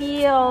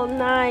feel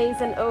nice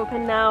and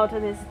open now to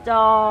this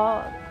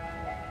dog.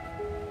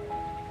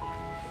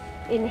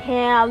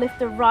 Inhale, lift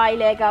the right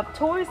leg up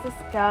towards the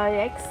sky.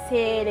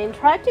 Exhale and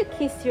try to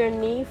kiss your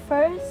knee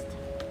first.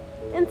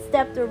 And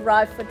step the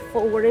right foot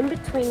forward in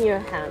between your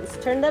hands.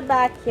 Turn the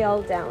back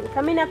heel down.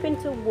 Coming up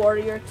into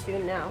warrior two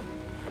now.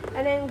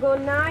 And then go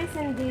nice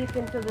and deep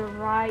into the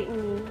right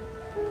knee.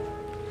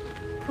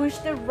 Push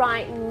the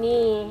right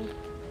knee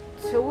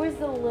towards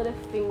the little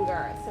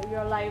finger. So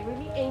you're like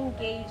really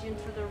engaging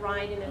through the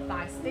right inner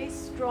thigh. Stay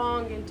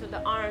strong into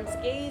the arms.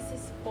 Gaze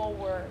is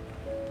forward.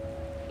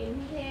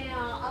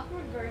 Inhale,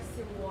 upward reverse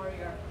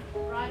warrior.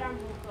 Right arm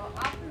will go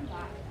up and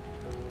back.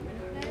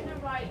 And then the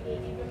right knee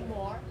even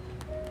more.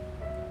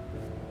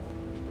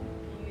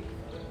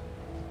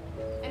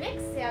 And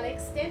exhale,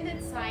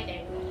 extended side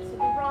angle. So the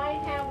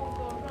right hand will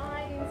go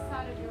right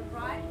inside of your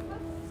right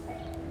foot.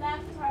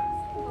 Left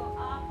arm will go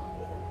up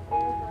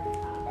over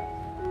top.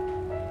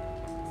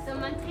 So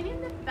maintaining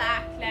the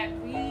back leg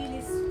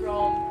really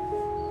strong.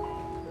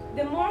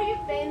 The more you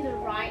bend the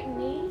right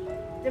knee,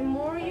 the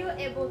more you're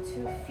able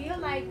to feel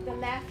like the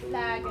left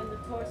leg and the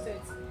torso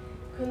is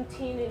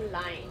continue in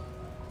line.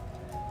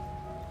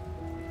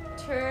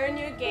 Turn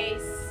your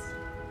gaze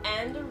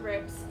and the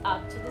ribs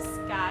up to the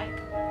sky.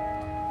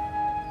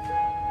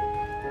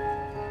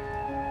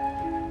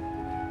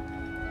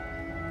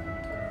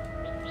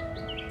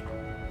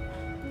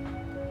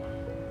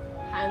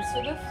 Hands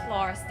to the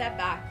floor, step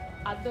back.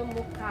 Adho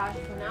Mukha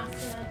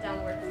Konasana,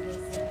 downward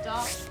facing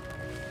dog.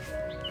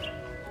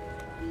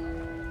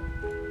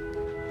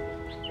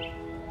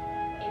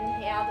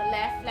 Inhale, the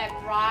left leg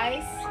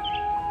rise.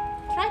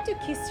 Try to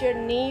kiss your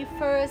knee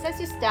first as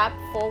you step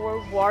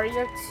forward,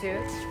 warrior two.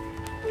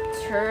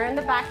 Turn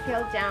the back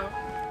heel down.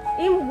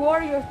 In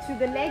warrior two,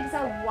 the legs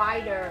are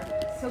wider,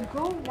 so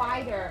go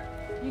wider.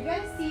 You're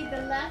gonna see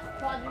the left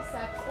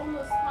quadriceps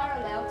almost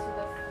parallel to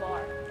the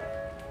floor.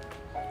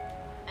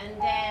 And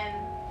then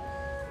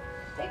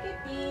take a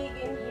big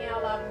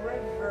inhale up,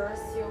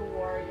 reverse your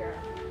warrior.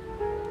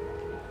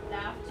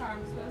 Left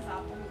arms goes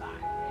up and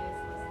back.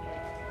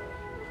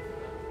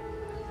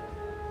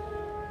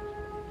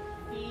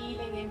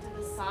 Feeling into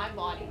the side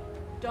body.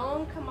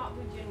 Don't come up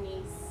with your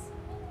knees.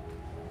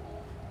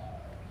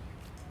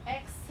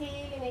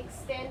 Exhaling,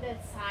 extended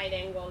side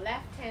angle.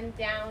 Left hand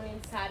down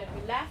inside of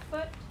your left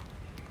foot.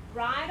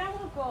 Right arm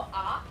will go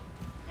up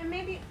and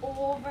maybe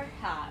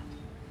overhead.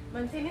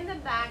 Maintaining the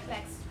back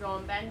leg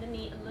strong, bend the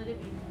knee a little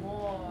bit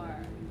more.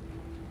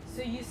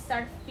 So you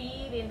start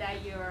feeling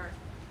that you're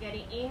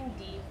getting in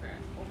deeper.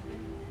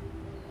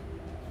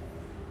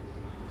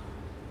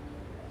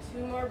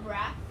 Two more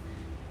breaths.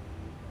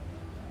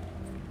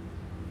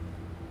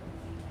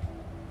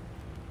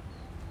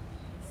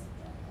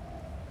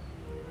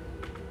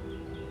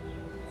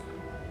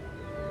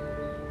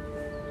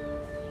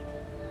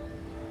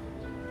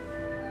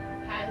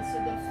 Hands to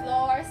the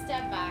floor,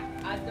 step back.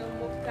 Adho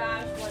Mukha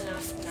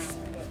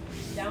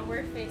Konasana.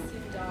 Downward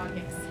facing dog.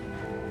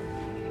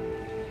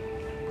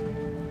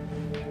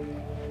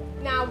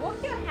 Now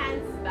walk your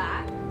hands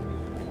back.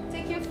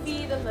 Take your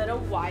feet a little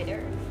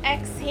wider.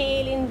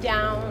 Exhaling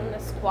down,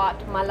 squat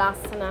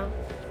malasana.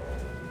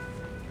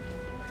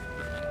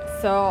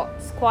 So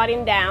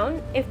squatting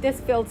down, if this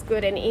feels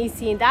good and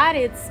easy, that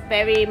it's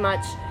very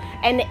much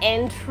an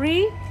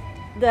entry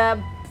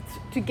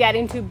to get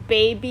into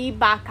baby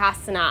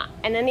Bakasana.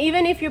 And then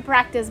even if you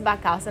practice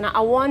Bakasana,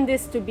 I want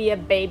this to be a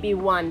baby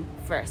one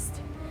first.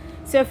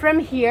 So from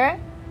here,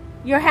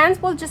 your hands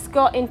will just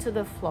go into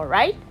the floor,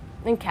 right?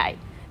 Okay.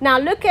 Now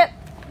look at,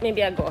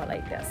 maybe I go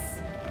like this.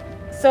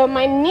 So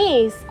my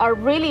knees are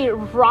really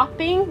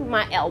wrapping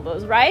my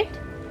elbows, right?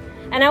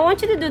 And I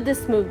want you to do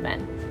this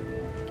movement.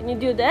 Can you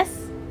do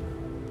this?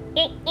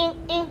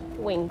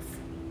 Wings.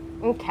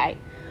 Okay.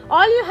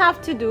 All you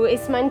have to do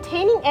is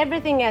maintaining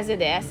everything as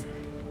it is.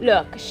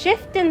 Look,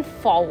 shifting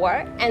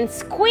forward and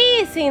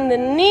squeezing the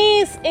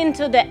knees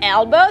into the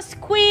elbows,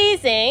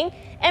 squeezing,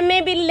 and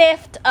maybe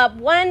lift up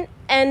one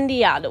and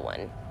the other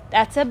one.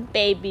 That's a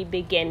baby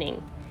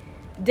beginning.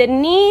 The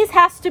knees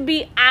has to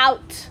be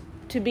out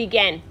to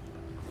begin.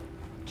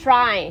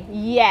 Try,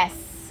 yes.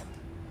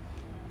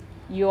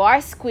 You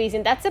are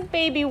squeezing. That's a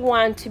baby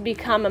one to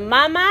become a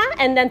mama,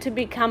 and then to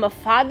become a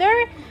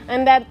father,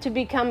 and then to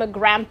become a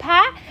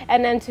grandpa,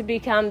 and then to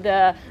become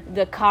the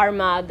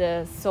karma,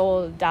 the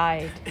soul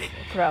died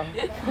crow.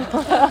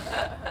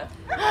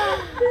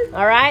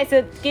 All right,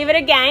 so give it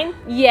again.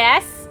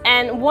 Yes,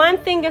 and one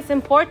thing is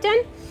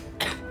important.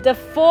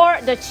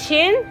 The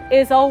chin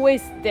is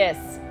always this.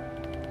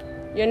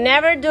 You're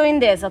never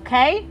doing this,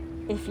 okay?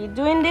 If you're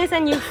doing this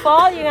and you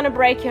fall, you're gonna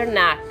break your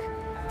neck.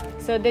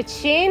 So the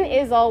chin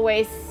is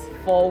always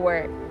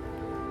forward.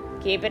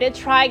 Give it a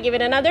try, give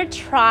it another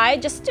try,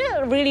 just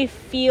to really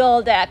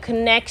feel that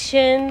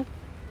connection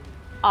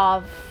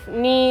of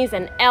knees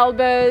and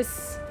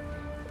elbows.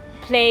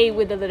 Play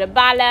with a little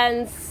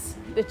balance.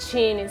 The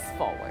chin is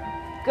forward.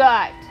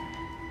 Good.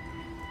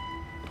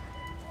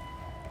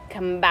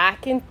 Come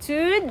back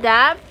into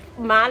that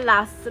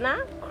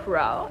Malasana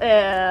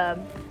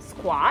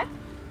squat.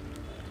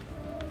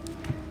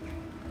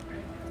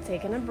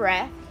 Taking a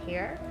breath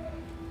here.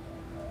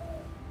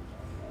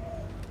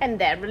 And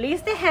then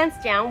release the hands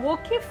down.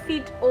 Walk your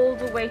feet all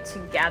the way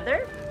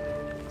together.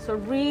 So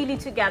really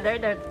together.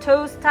 The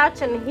toes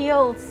touch and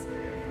heels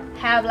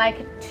have like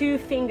a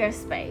 2-finger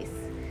space.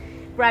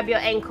 Grab your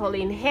ankle,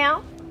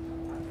 inhale.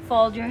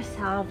 Fold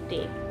yourself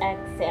deep,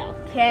 exhale.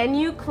 Can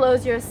you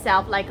close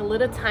yourself like a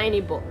little tiny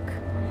book?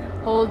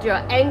 Hold your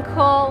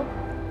ankle,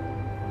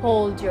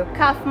 hold your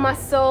calf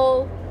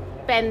muscle,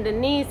 bend the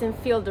knees and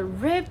feel the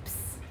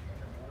ribs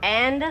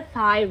and the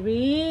thigh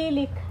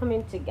really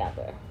coming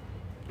together.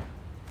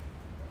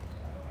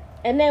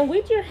 And then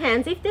with your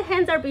hands, if the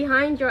hands are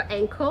behind your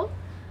ankle,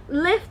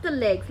 lift the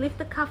legs, lift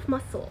the calf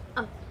muscle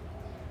up,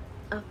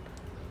 up.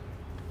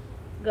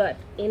 Good.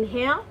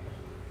 Inhale,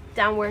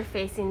 downward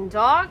facing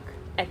dog.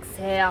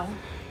 Exhale.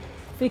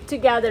 Feet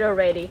together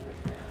already.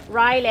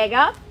 Right leg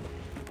up.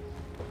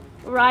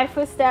 Right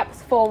foot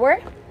steps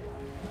forward.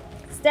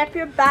 Step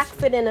your back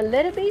foot in a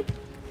little bit.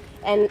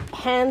 And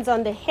hands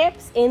on the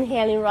hips.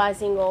 Inhaling,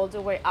 rising all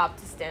the way up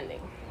to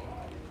standing.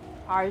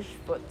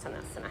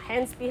 Parsvottanasana.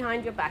 Hands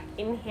behind your back.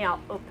 Inhale,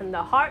 open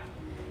the heart.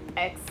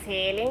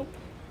 Exhaling.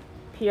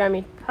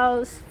 Pyramid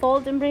pose.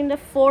 Fold and bring the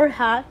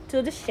forehead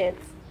to the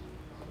shins.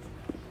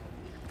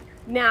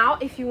 Now,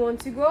 if you want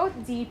to go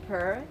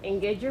deeper,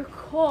 engage your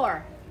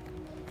core.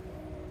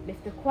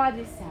 Lift the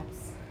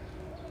quadriceps.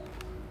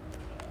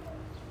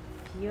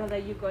 Feel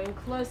that you're going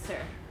closer.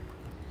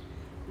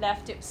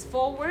 Left hips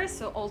forward,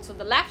 so also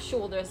the left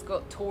shoulders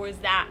go towards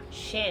that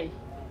shin.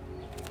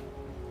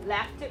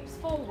 Left hips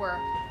forward,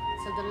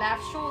 so the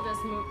left shoulders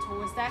move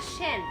towards that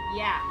shin.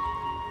 Yeah.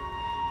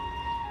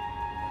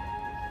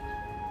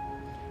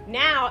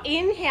 Now,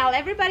 inhale,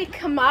 everybody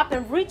come up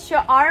and reach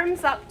your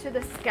arms up to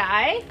the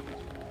sky.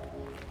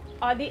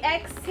 On the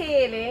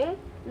exhaling,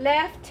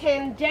 left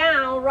hand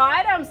down,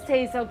 right arm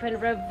stays open,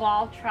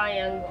 revolve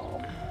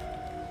triangle.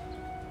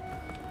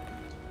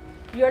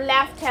 Your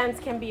left hands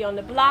can be on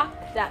the block,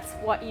 that's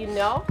what you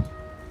know.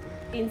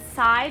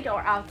 Inside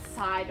or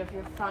outside of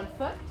your front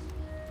foot.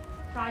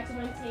 Try to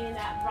maintain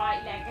that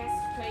right leg as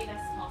straight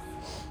as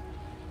possible.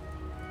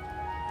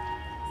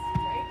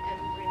 Straight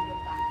and bring your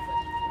back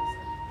foot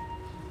closer.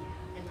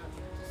 And now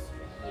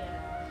straight. Yeah.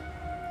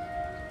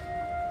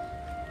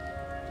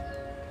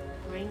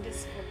 Bring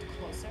this foot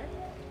closer.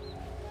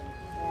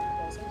 More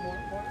closer, more.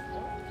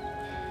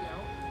 Now,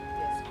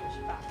 yes, push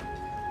back.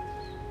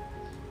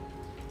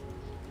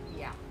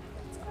 Yeah,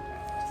 that's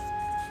correct.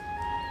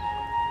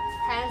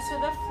 Hands to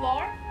the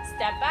floor,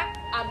 step back,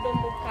 Adho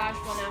Mukha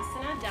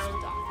Svanasana, down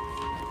dog.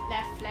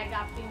 Left leg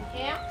up,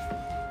 inhale.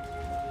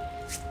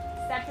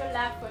 Step your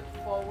left foot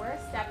forward,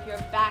 step your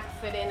back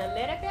foot in a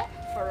little bit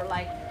for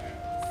like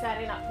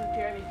setting up the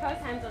pyramid pose,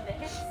 hands on the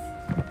hips.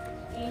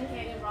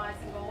 Inhaling,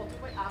 rising all the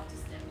way up to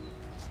step.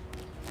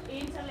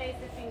 Interlace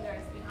the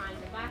fingers behind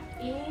the back.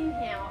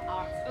 Inhale,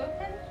 arms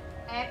open.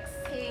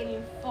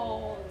 Exhaling,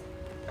 fold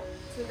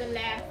to the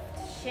left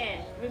shin.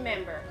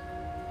 Remember,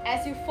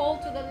 as you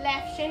fold to the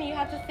left shin, you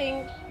have to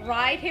think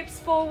right hips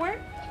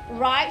forward,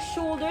 right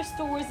shoulders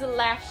towards the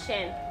left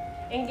shin.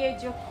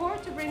 Engage your core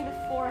to bring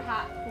the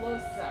forehead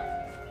closer.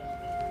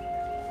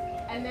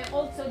 And then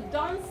also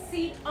don't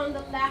sit on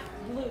the left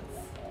glutes.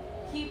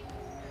 Keep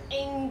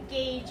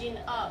engaging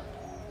up.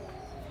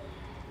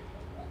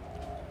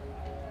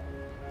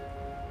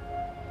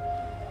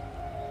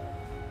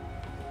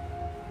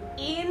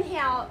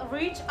 Inhale,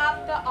 reach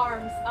up the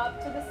arms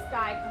up to the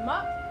sky. Come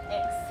up.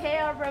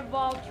 Exhale,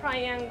 revolve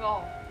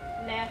triangle.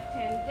 Left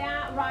hand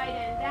down, right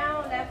hand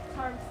down. Left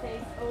arm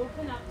stays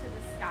open up to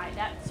the sky.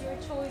 That's your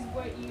choice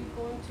where you're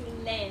going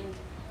to land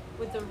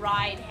with the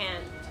right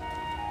hand.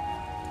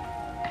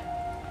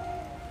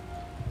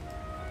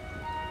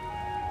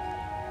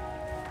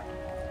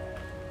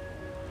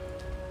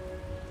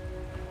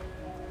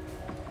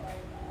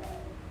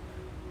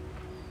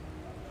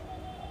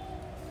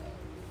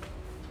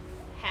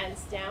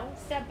 Hands down,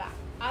 step back.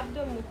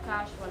 Adho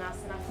Mukha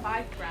Svanasana,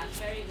 5 breaths.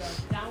 Very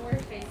good.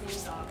 Downward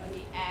facing dog on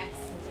the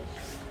exhalation.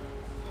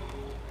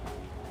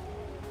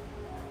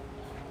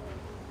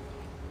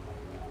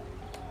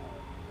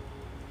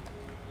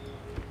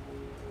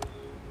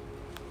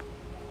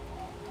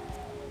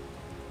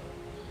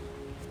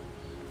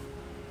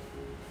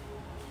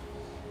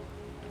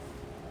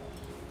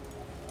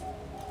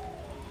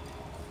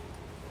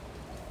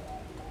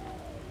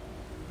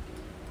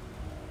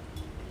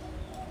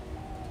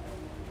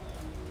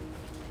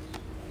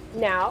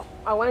 Now,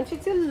 I want you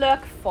to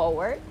look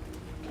forward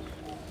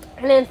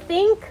and then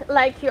think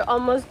like you're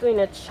almost doing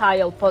a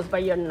child pose,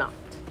 but you're not.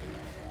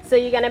 So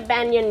you're gonna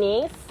bend your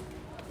knees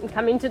and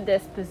come into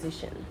this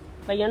position,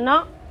 but you're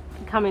not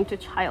come into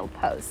child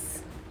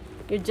pose.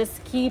 You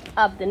just keep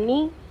up the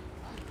knee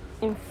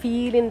and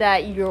feeling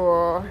that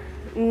your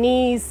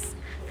knees,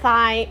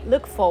 thigh,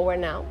 look forward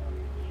now.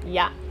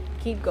 Yeah,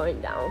 keep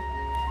going down.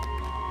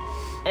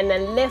 And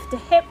then lift the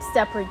hips,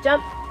 step or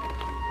jump,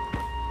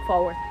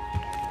 forward.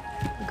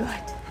 Good.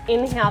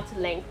 Inhale to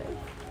lengthen.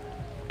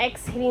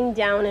 Exhaling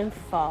down and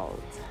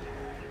fold.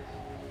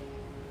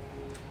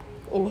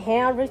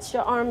 Inhale, reach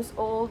your arms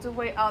all the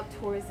way out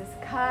towards the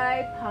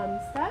sky,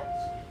 palms touch.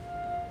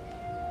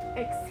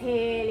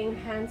 Exhaling,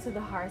 hands to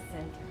the heart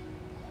center.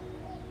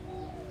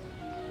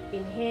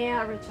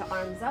 Inhale, reach your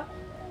arms up.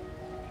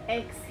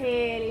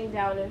 Exhaling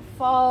down and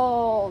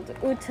fold,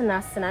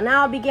 Uttanasana.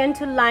 Now begin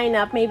to line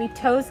up maybe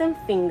toes and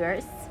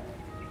fingers.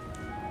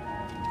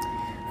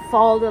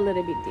 Fold a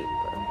little bit deeper.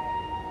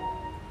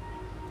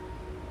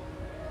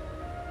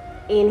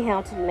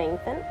 Inhale to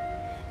lengthen.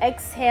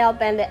 Exhale,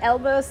 bend the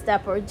elbows,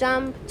 step or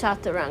jump,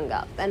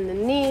 chaturanga. Bend the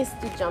knees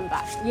to jump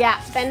back.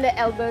 Yeah, bend the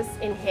elbows,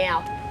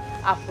 inhale.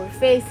 Upward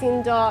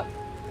facing dog.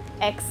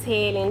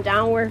 Exhaling,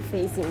 downward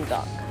facing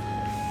dog.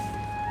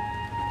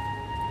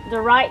 The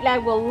right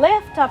leg will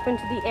lift up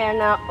into the air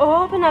now.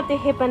 Open up the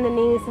hip and the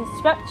knees and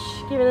stretch.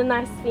 Give it a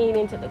nice feeling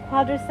into the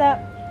quadricep.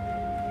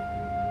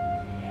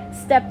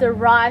 Step the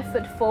right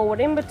foot forward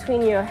in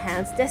between your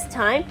hands. This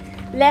time,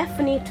 left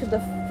knee to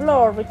the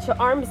floor with your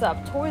arms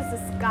up towards the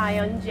sky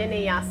on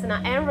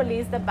Janeyasana, and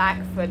release the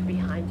back foot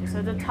behind you.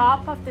 So the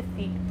top of the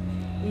feet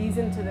is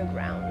into the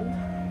ground.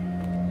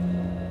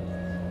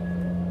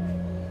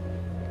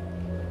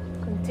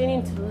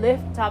 Continue to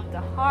lift up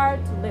the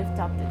heart, to lift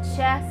up the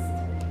chest,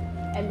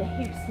 and the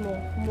hips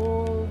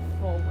move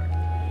forward.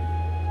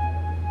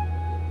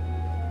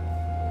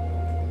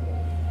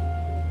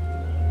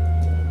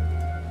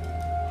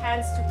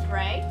 Hands to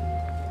pray.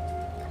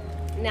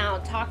 Now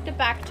tuck the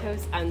back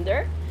toes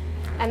under,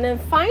 and then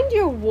find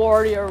your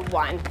warrior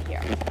one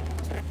here.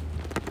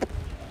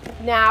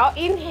 Now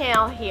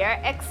inhale here,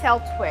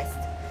 exhale, twist.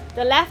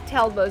 The left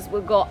elbows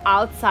will go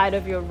outside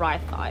of your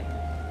right thigh.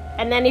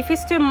 And then if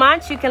it's too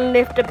much, you can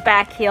lift the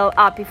back heel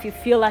up if you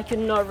feel like you're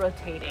not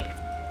rotating.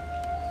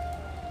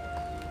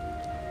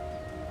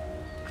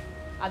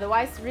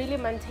 Otherwise, really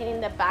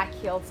maintaining the back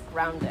heels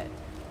grounded.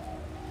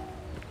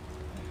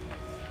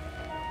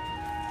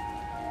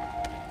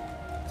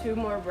 2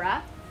 more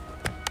breaths.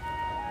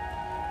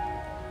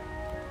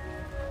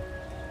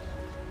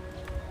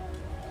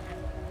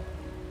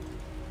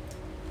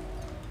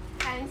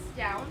 Hands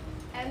down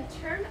and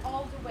turn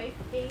all the way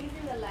facing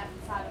the left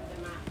side of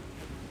the mat.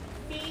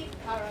 Feet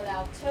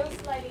parallel, toes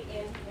slightly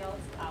in,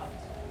 heels out.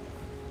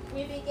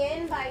 We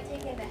begin by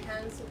taking the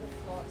hands to the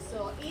floor.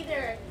 So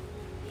either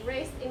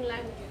raise in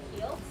line with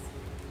your heels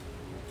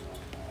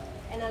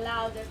and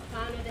allow the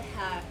crown of the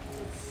head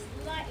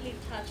to slightly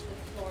touch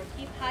the floor.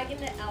 Keep hugging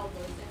the elbows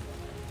in.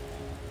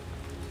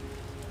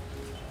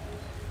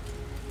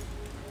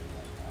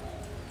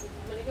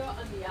 I'm going to go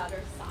on the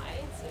other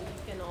side so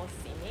you can all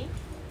see me.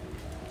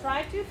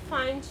 Try to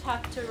find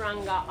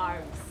chaturanga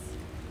arms.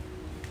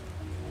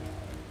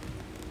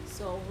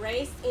 So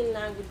raise in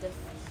line with the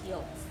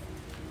heels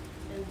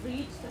and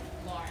reach the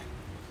floor.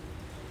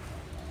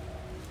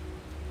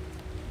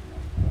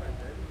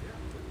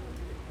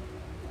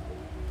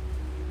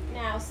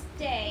 Now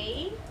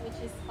stay, which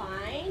is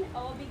fine,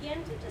 or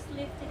begin to just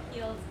lift the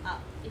heels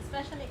up,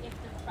 especially if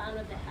the crown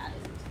of the head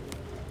is too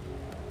low.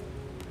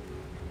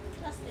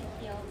 Just the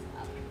heels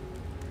up.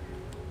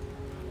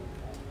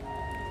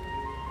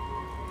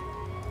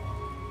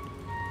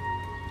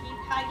 Keep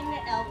hugging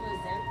the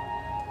elbows in.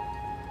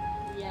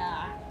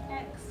 Yeah,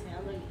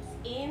 exhale, release.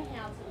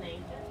 Inhale to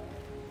lengthen.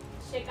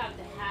 Shake out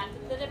the head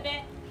a little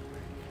bit.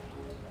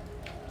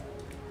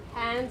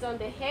 Hands on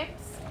the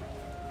hips.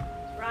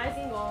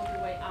 Rising all the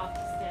way up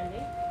to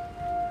standing.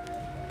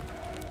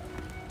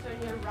 Turn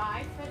your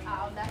right foot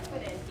out, left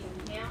foot in.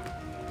 Inhale.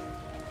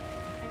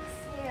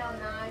 Exhale,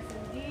 nice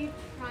and deep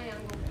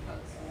triangle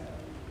pose.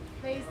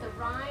 Place the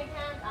right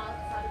hand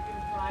outside of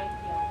your right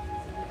heel,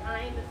 so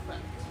behind the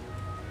front.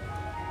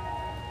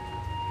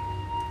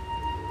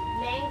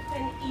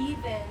 Lengthen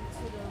even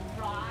to the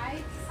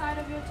right side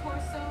of your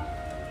torso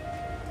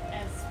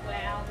as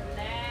well. The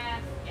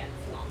left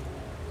gets long.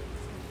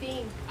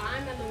 Think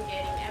I'm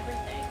elongating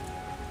everything.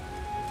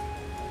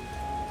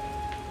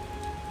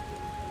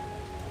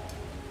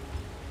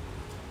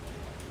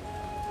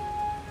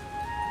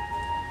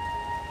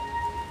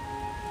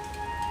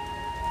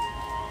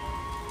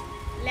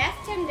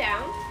 Left hand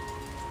down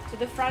to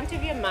the front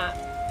of your mat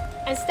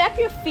and step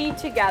your feet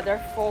together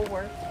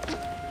forward.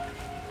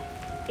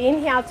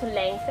 Inhale to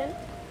lengthen,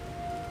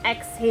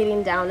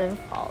 exhaling down and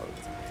fold.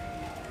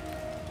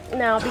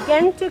 Now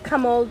begin to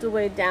come all the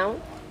way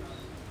down,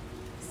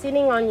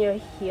 sitting on your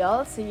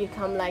heels so you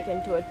come like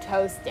into a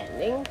toe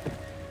standing.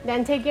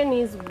 Then take your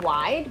knees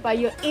wide, but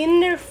your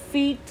inner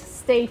feet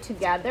stay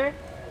together.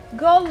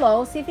 Go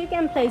low, see if you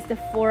can place the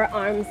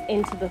forearms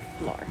into the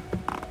floor.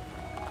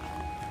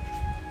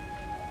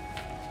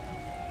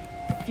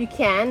 If you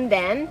can,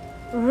 then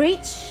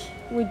reach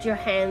with your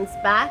hands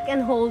back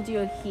and hold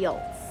your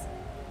heels.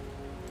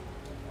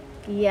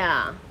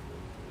 Yeah.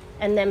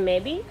 And then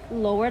maybe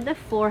lower the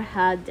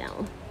forehead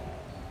down.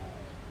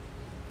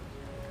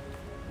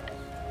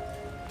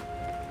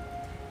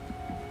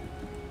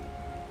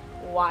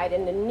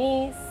 Widen the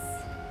knees.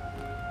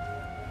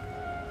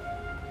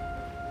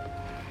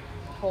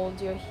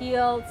 Hold your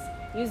heels.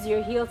 Use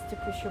your heels to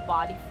push your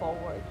body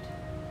forward.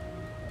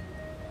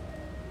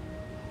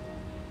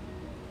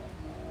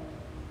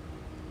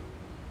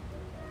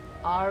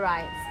 All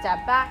right,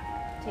 step back.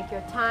 Take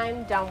your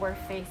time, downward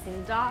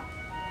facing dog.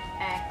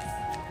 X.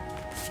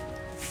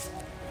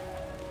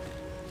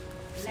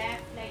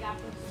 Left leg up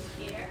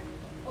into the air.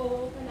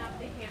 Open up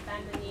the hip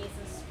and the knees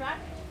and stretch.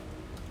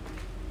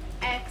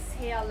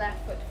 Exhale,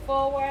 left foot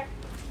forward.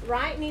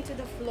 Right knee to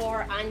the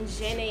floor,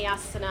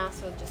 Anjaneyasana.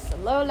 So just a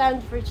low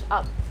lunge, reach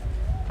up.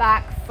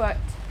 Back foot,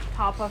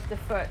 top of the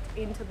foot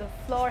into the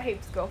floor.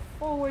 Hips go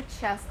forward,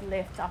 chest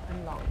lift up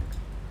and long.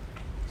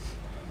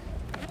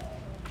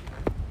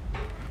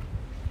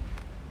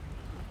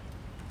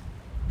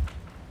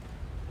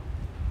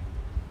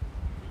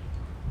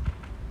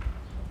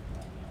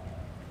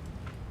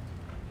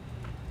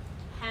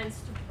 Hands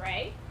to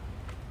pray.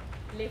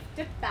 Lift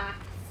the back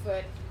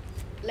foot,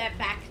 left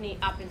back knee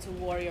up into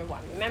warrior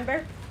one.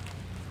 Remember?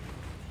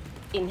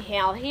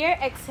 Inhale here,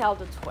 exhale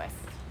to twist.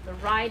 The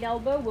right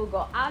elbow will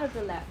go out of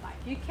the left thigh.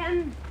 If you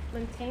can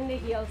maintain the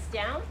heels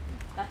down,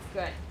 that's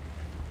good.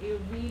 You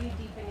really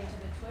deepen into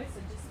the twist,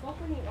 so just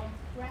focusing on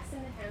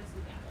pressing the hands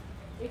together.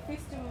 If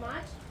it's too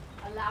much,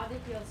 allow the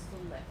heels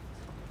to lift.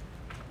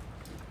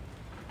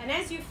 And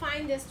as you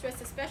find this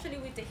twist, especially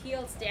with the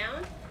heels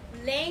down,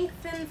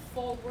 lengthen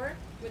forward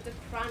with the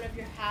crown of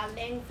your head,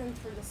 lengthen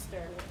through the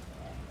sternum.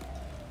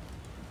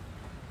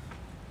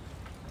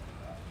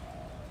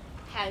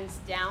 Hands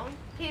down,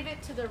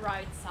 pivot to the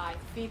right side,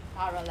 feet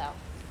parallel.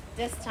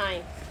 This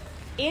time,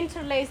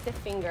 interlace the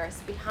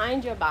fingers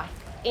behind your back.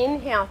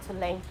 Inhale to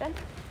lengthen.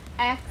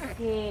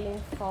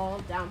 Exhaling, fall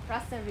down.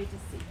 Prasarita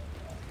seat.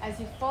 As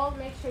you fall,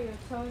 make sure your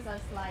toes are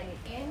sliding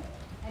in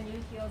and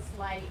your heels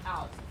sliding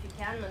out. If you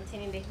can,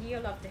 maintaining the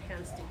heel of the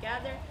hands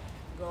together.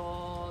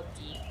 Go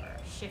deeper.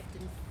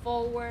 Shifting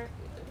forward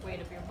with the weight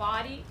of your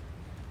body.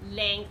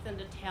 Lengthen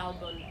the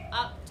tailbone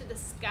up to the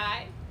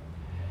sky.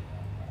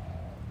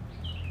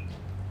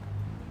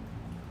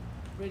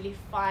 Really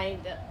find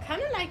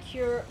kind of like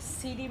your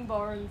sitting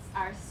bones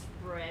are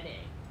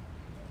spreading.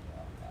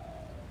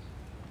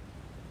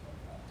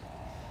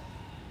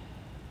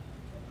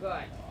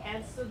 Good.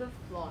 Hands to the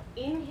floor.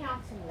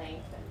 Inhale to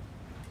lengthen.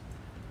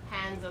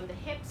 Hands on the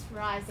hips,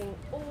 rising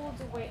all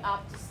the way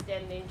up to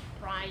standing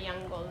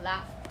triangle.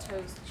 Left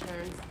toes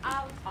turns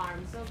out,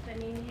 arms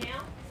open.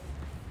 Inhale.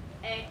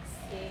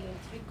 Exhaling,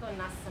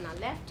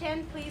 Trikonasana. Left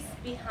hand, please,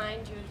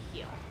 behind your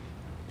heel.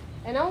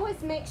 And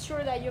always make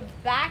sure that your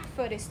back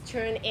foot is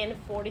turned in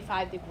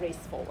 45 degrees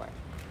forward.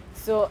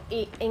 So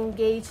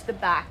engage the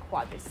back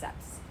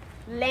quadriceps.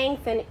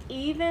 Lengthen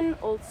even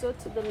also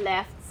to the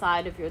left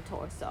side of your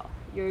torso.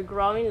 You're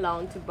growing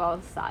long to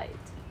both sides.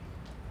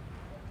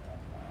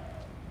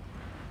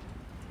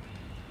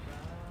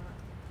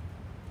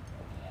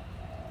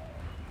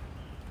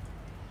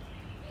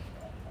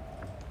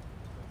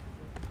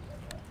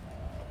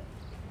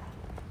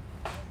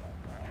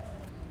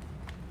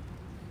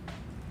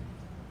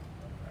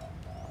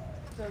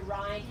 The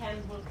right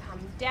hand will come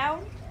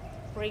down.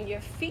 Bring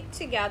your feet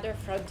together,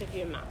 front of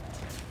your mat.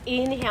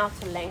 Inhale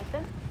to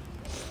lengthen.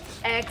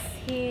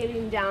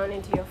 Exhaling down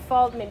into your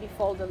fold. Maybe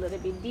fold a little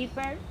bit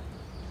deeper.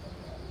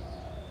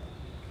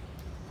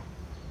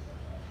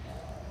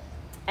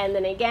 And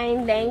then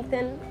again,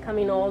 lengthen,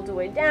 coming all the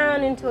way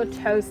down into a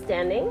toe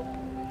standing.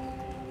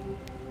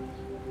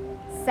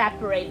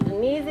 Separate the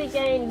knees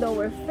again,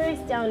 lower face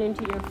down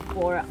into your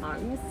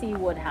forearms. See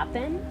what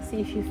happens. See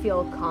if you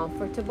feel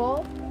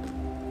comfortable.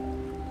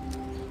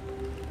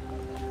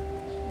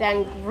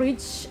 Then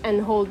reach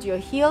and hold your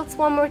heels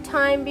one more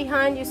time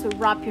behind you. So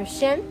wrap your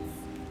shins.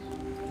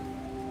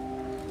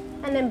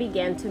 And then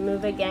begin to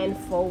move again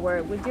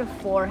forward with your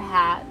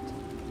forehead.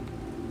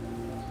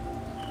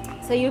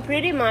 So you're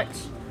pretty much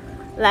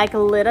like a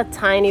little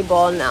tiny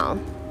ball now.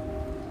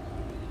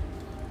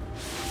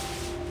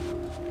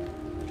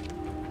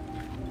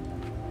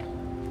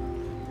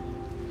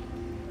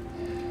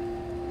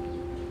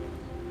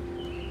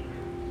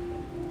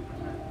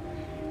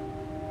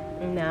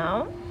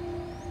 Now,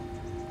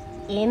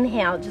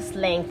 inhale, just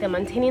lengthen,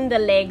 maintaining the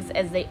legs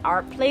as they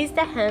are. Place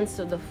the hands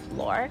to the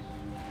floor.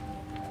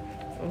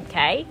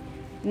 Okay.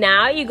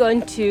 Now you're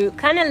going to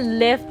kind of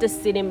lift the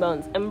sitting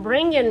bones and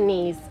bring your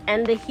knees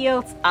and the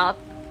heels up.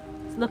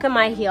 Look at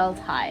my heels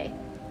high.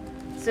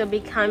 So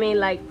becoming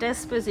like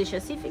this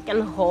position. See if you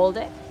can hold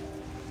it.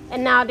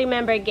 And now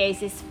remember,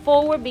 gaze is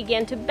forward.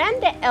 Begin to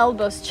bend the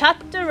elbows,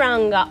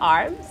 chaturanga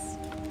arms,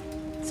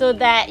 so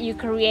that you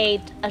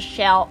create a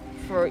shell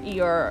for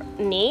your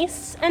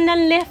knees. And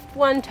then lift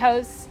one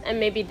toes and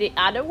maybe the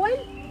other one.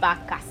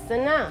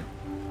 Bakasana.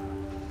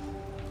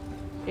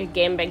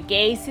 Again, but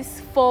gaze is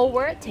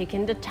forward,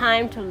 taking the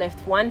time to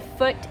lift one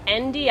foot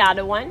and the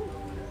other one.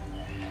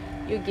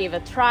 You give a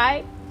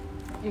try,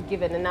 you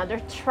give it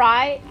another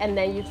try, and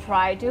then you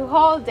try to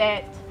hold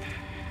it.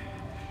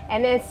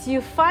 And as you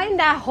find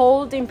that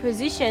holding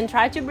position,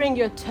 try to bring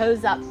your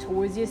toes up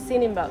towards your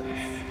sitting bones.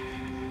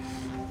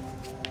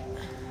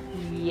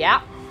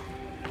 Yeah.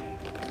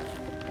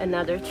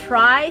 Another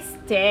try,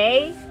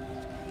 stay.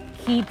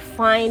 Keep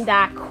find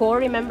that core.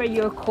 Remember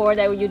your core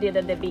that you did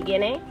at the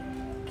beginning.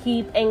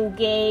 Keep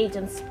engaged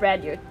and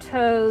spread your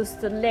toes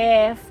to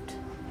lift.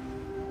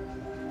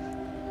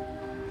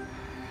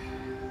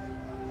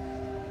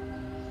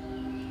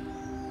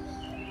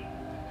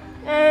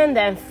 And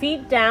then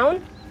feet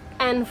down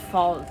and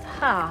fold.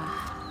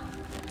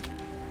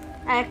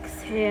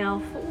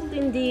 Exhale,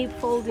 folding deep,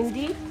 folding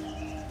deep.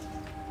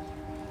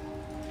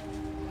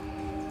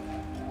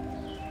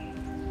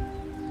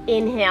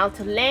 Inhale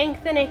to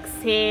lengthen,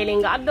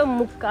 exhaling, Adho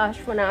Mukha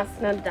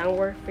Svanasana,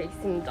 downward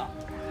facing dog.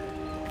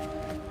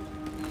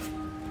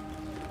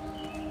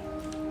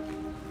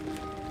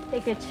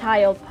 Take a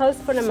child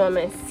pose for the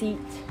moment, seat,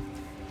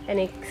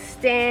 and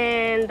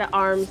extend the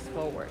arms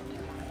forward.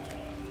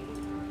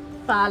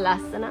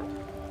 Balasana.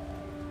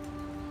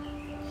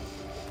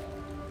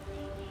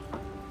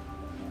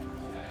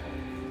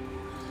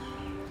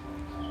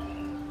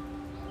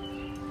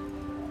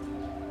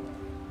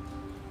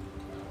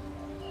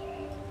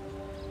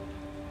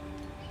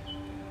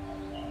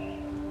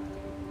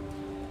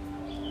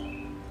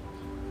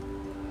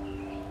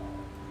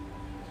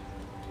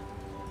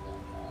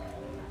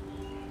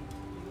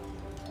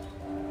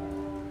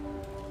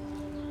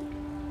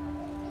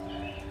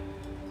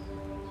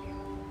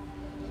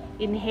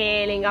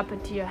 Inhaling up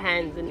into your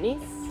hands and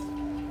knees.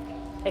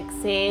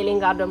 Exhaling,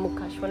 Adho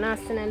Mukha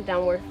Svanasana,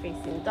 downward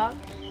facing dog.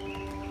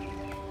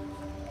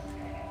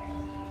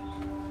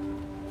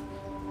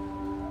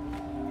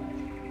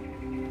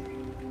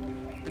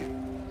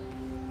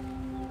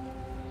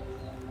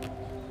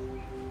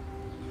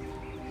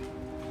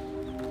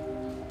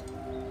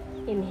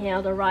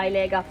 Inhale the right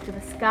leg up to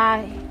the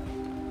sky.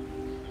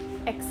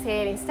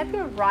 Exhaling, step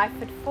your right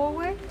foot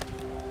forward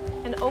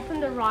and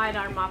open the right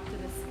arm up to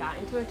the sky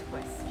into a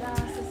twist.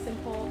 Just a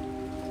simple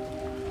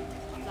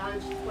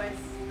lunge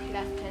twist.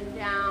 Left hand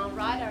down,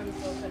 right arm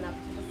is open up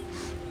to the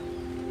sky.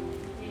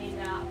 Getting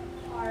that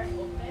heart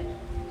open.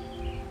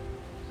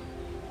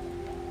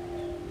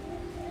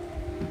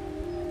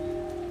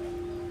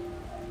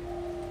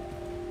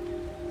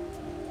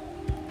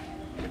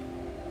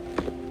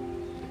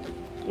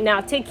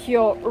 Now take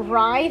your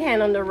right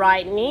hand on the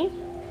right knee.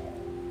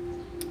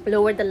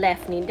 Lower the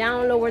left knee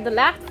down, lower the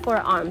left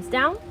forearms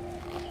down.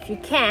 If you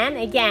can,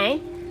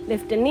 again,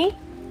 lift the knee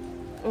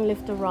and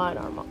lift the right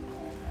arm up.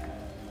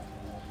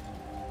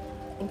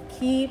 And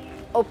keep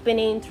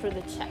opening through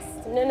the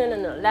chest. No.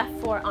 Left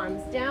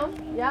forearms down.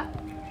 Yeah.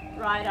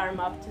 Right arm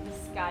up to the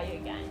sky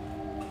again.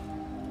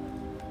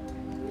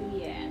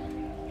 Yeah.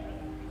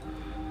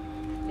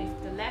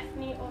 Lift the left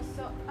knee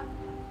also up.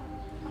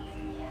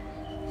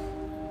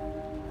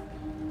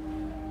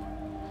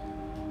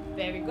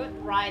 Very good.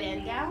 Right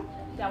hand down.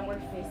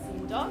 Downward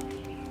facing dog.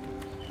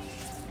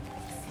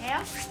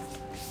 Exhale.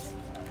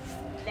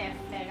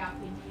 Left leg up,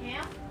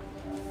 inhale.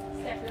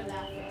 Step your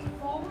left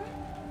foot forward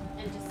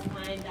and just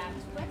find that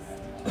twist.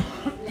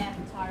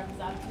 Left arms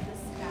up to the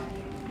sky.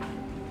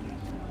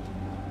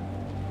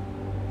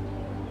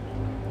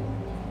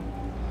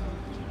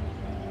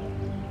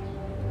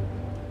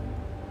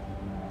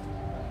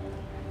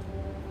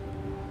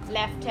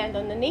 Left hand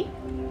on the knee.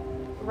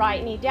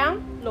 Right knee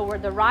down, lower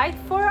the right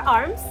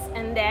forearms,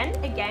 and then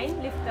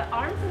again lift the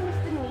arms and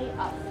lift the knee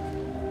up.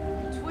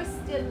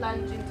 Twisted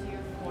lunge into your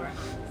forearms.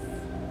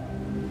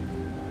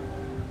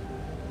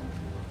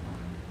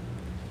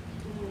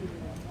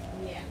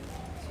 Yeah,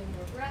 2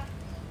 more breaths.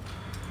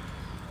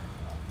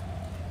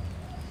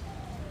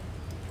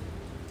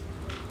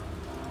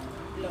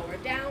 Lower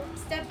down,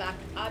 step back,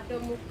 Adho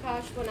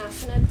Mukha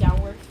Svanasana,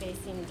 downward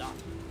facing dog.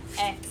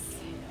 Exhale.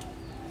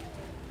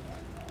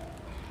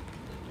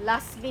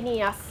 Last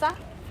vinyasa,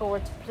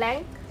 forward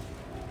plank,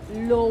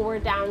 lower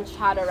down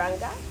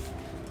chaturanga.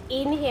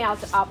 Inhale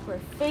to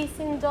upward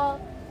facing dog.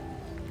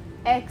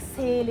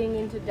 Exhaling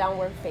into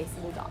downward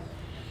facing dog.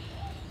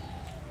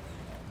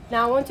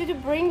 Now I want you to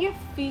bring your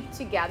feet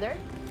together.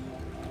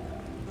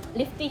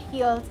 Lift the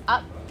heels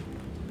up.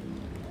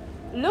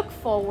 Look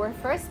forward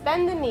first,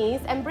 bend the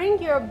knees and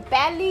bring your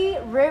belly,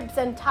 ribs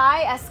and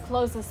thigh as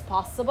close as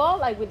possible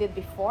like we did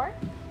before.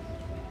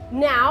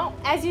 Now,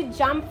 as you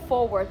jump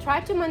forward, try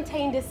to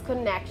maintain this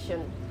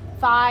connection.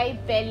 Thigh,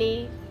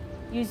 belly,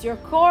 use your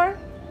core,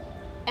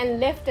 and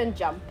lift and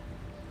jump.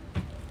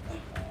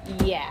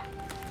 Yeah.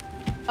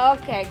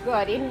 Okay,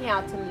 good.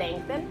 Inhale to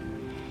lengthen.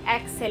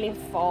 Exhaling,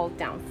 fall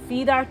down.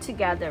 Feet are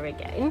together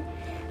again.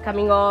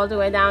 Coming all the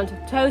way down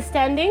to toe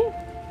standing.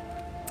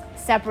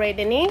 Separate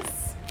the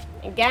knees.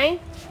 Again,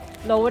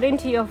 lower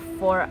into your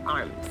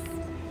forearms.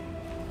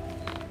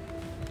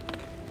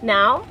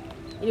 Now,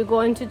 you're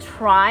going to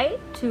try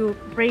to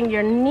bring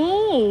your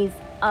knees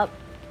up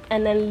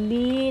and then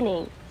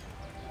leaning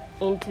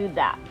into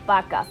that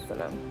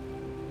Bakasana.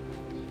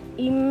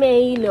 You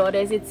may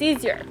notice it's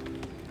easier.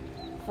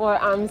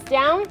 Forearms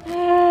down.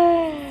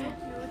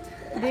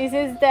 This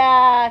is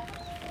the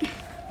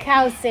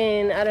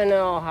Cowsin. I don't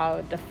know how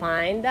to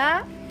define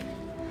that.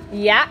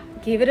 Yeah,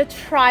 give it a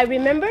try.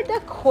 Remember the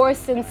core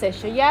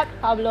sensation. Yeah,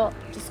 Pablo,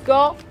 just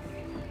go.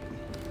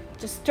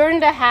 Just turn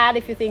the head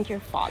if you think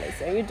you're falling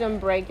so you don't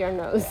break your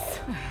nose.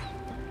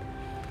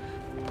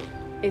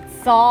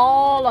 It's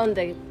all on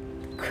the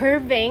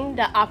curving,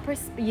 the upper,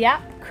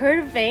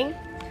 curving.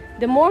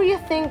 The more you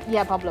think,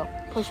 yeah, Pablo,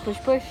 push, push,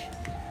 push.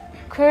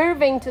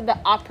 Curving to the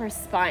upper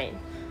spine.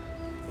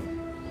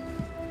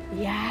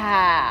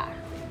 Yeah.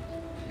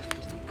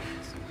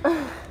 You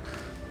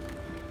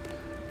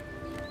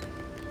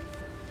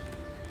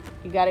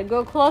gotta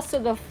go close to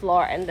the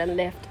floor and then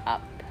lift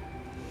up.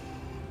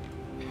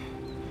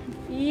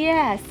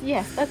 Yes,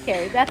 yes,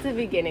 okay, that's the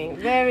beginning.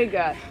 Very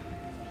good.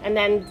 And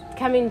then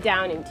coming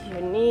down into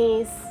your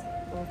knees,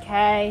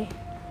 okay?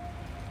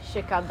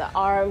 Shake out the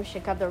arm,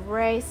 shake out the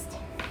wrist.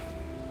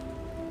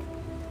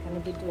 Gonna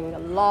be doing a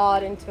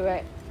lot into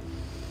it.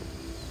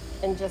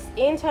 And just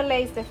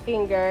interlace the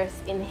fingers,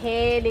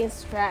 inhaling,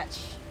 stretch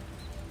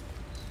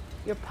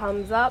your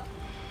palms up.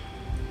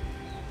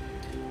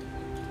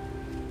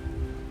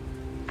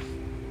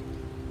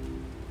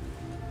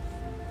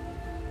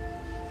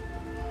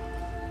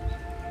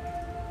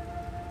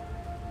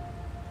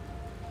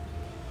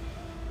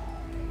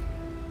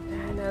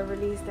 And now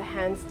release the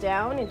hands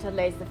down,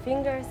 interlace the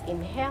fingers,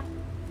 inhale.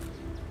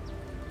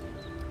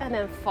 And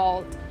then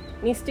fold,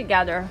 knees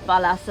together,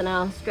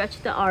 Balasana.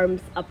 Stretch the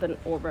arms up and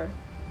over.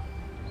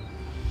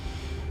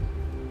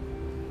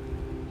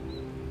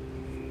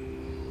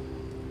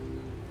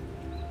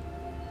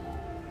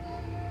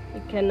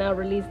 You can now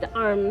release the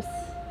arms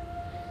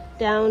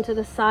down to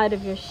the side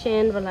of your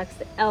shin. Relax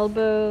the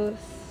elbows.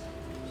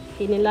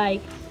 Feeling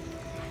like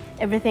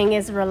everything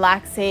is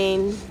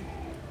relaxing.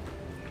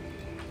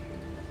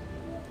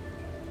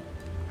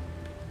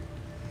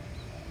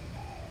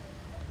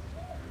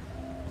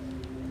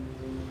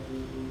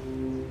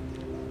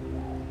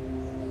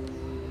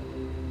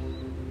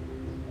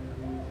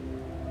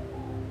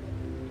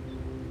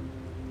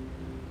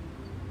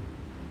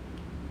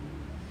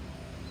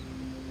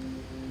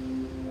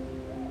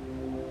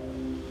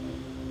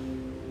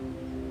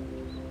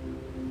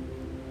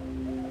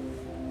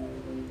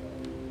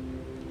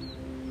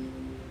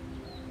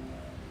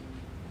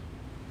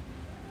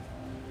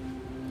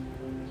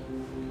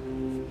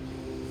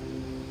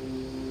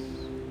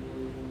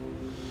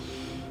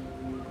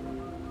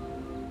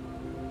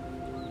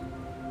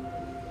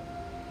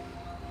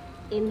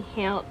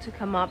 Inhale to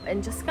come up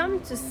and just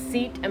come to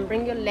seat and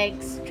bring your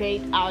legs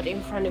straight out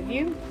in front of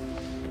you.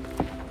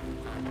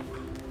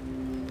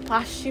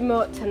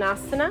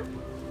 Paschimottanasana.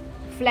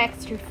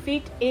 Flex your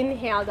feet.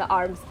 Inhale the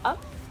arms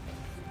up.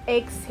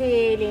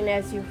 Exhaling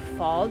as you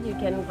fold. You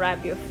can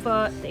grab your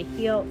foot, the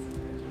heels,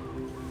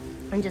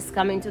 and just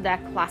come into that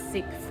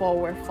classic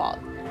forward fold.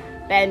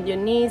 Bend your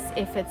knees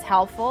if it's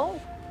helpful.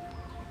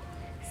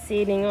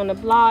 Sitting on a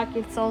block,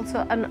 it's also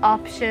an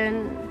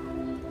option.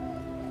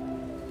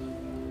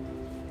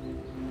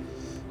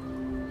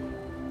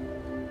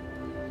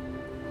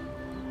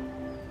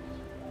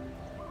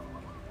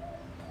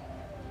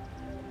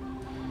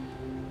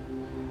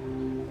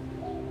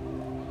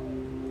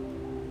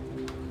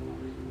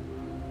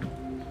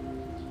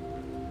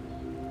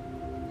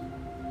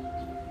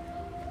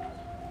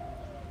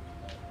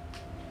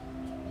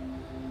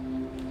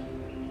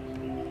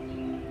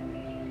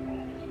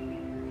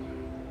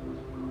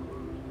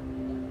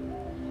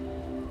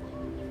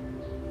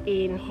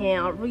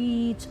 Inhale,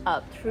 reach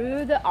up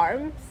through the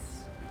arms.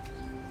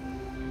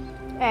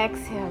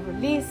 Exhale,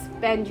 release.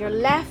 Bend your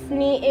left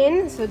knee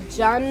in, so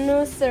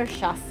Janu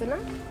Sirsasana.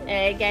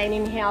 Again,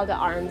 inhale the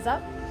arms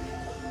up.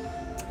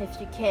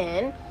 If you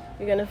can,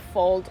 you're gonna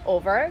fold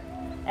over,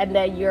 and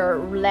then your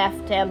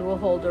left hand will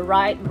hold the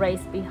right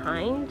wrist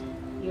behind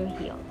your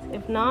heels.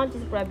 If not,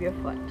 just grab your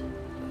foot.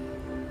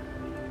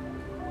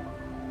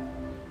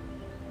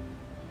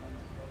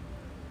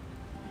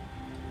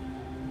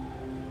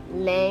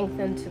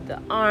 Lengthen to the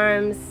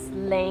arms,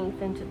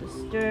 lengthen to the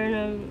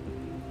sternum.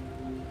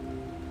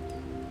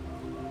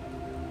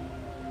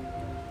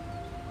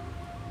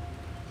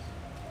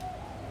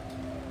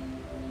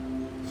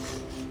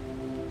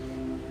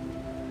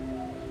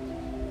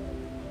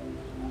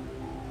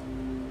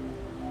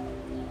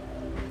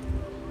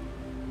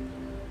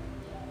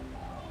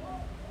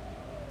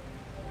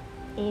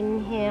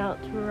 Inhale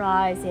to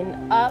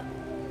rising up.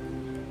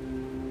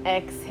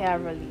 Exhale,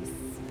 release.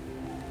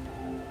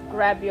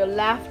 Grab your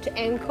left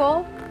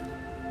ankle.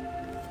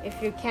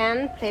 If you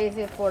can, place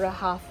it for a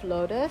half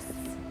lotus.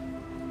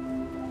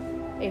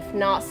 If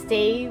not,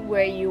 stay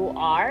where you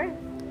are.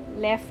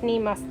 Left knee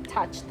must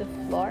touch the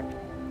floor.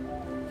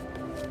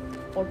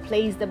 Or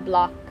place the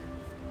block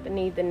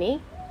beneath the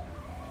knee.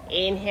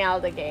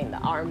 Inhale again, the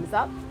arms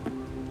up.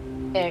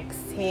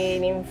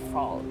 Exhaling,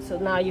 fold. So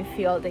now you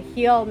feel the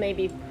heel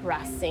maybe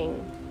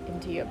pressing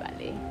into your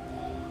belly.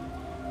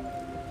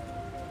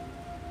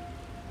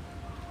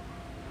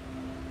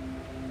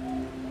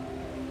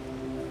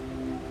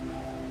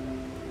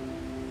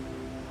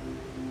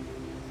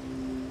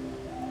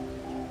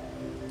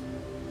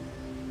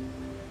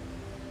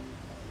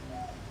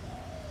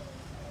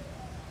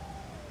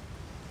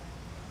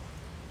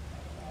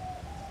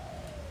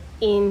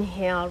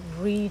 Inhale,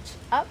 reach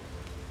up.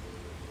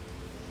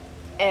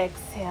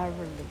 Exhale,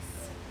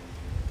 release.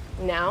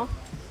 Now,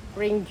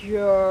 bring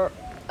your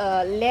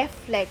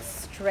left leg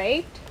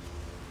straight,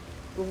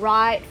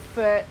 right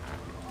foot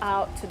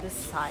out to the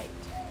side.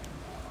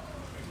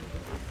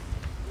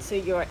 So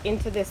you're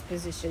into this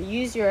position.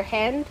 Use your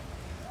hand,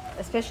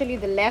 especially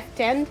the left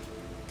hand,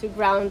 to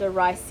ground the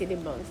right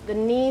sitting bones. The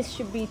knees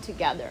should be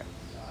together.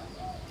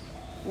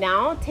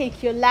 Now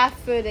take your left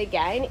foot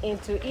again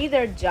into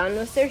either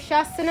Janu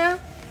Sirsasana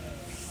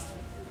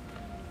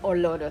or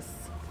Lotus.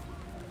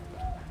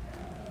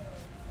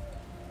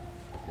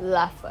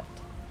 Left foot.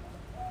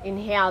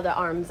 Inhale the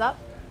arms up.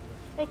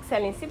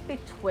 Exhaling, simply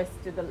twist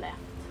to the left.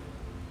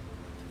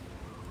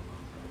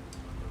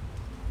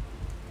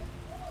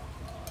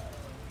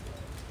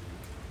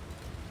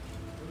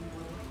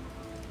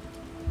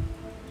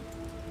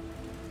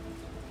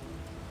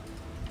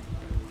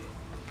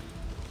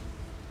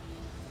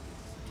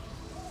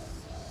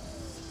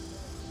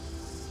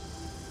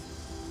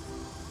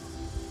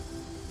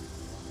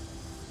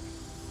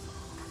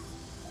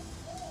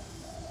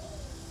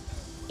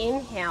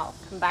 Inhale,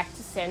 come back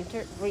to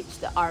center, reach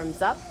the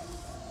arms up.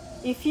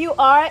 If you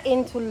are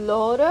into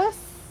Lotus,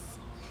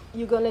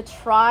 you're gonna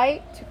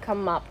try to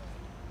come up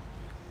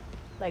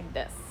like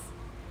this.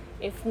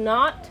 If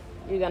not,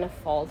 you're gonna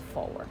fold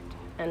forward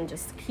and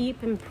just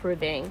keep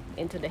improving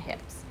into the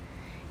hips.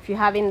 If you're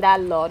having that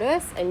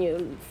Lotus and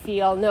you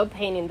feel no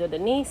pain into the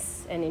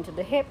knees and into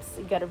the hips,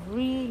 you gotta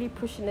really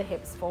push in the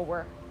hips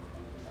forward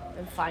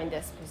and find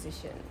this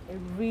position. It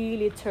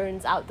really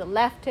turns out the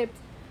left hip,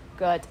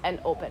 good, and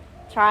open.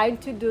 Trying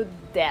to do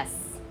this.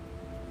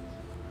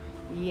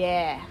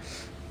 Yeah.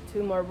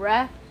 2 more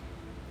breaths.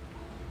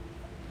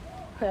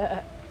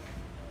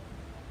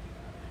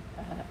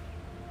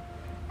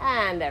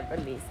 And then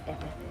release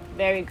everything.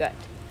 Very good.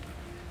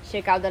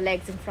 Shake out the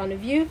legs in front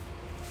of you.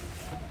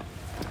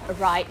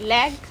 Right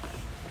leg.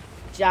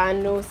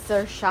 Janu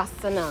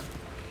Sirsasana.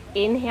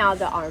 Inhale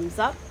the arms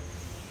up.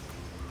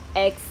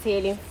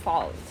 Exhaling,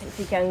 fold. If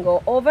you can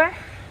go over,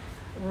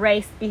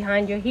 raise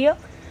behind your heel.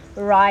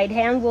 Right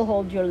hand will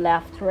hold your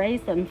left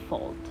raise and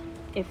fold.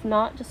 If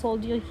not, just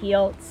hold your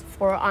heels.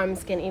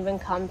 Forearms can even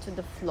come to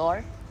the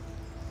floor.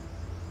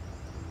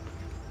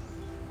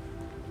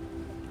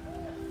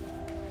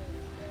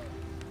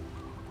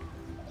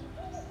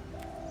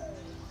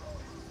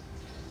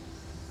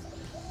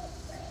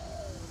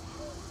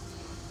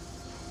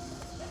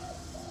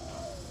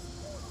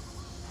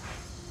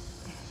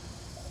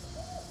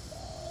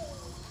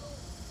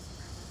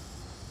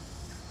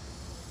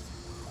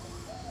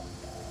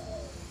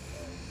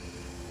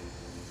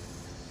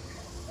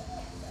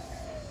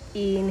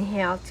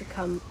 Inhale to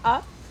come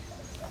up.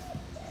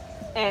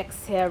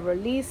 Exhale,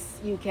 release.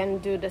 You can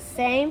do the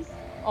same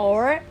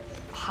or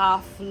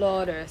half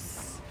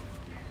lotus.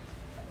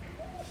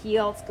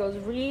 Heels goes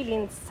really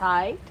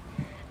inside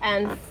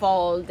and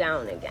fall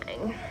down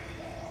again.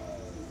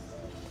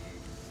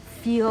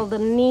 Feel the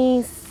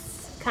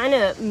knees kind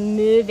of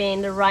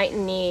moving the right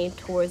knee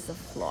towards the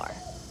floor.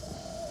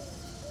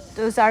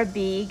 Those are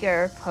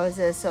bigger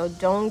poses, so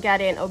don't get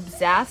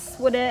obsessed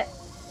with it.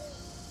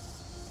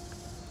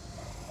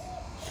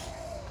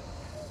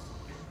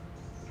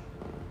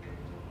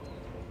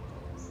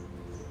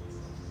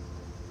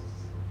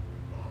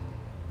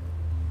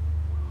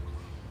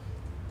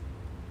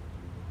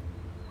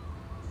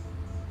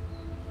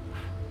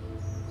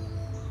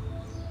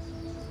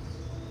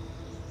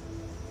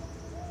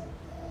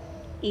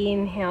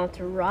 Inhale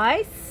to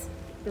rise,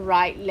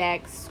 right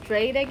leg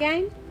straight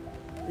again,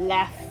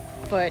 left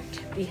foot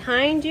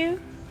behind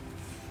you.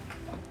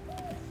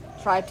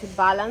 Try to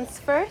balance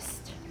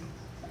first,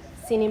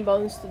 sitting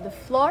bones to the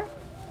floor.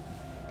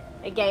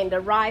 Again,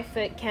 the right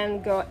foot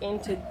can go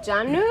into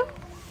Janu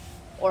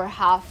or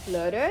half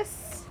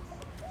lotus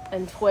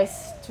and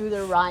twist to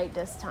the right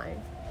this time.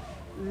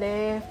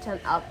 Lift and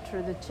up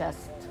through the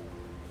chest.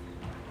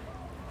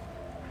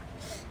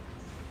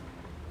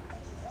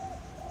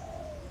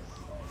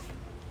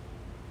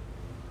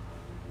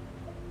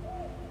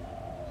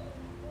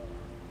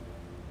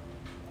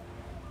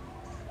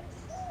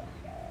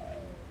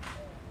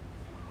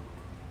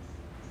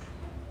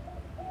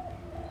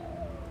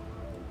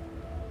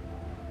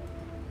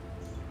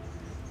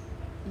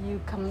 You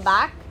come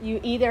back, you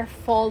either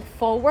fold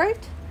forward,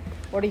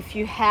 or if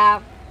you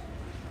have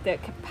the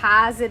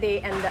capacity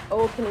and the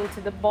opening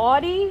to the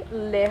body,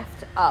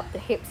 lift up. The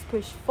hips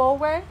push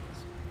forward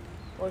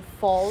or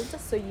fold,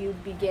 so you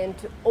begin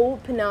to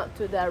open up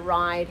to the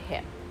right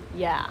hip.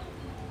 Yeah.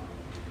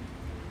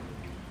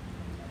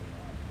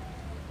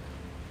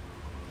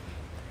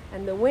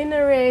 And the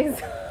winner is,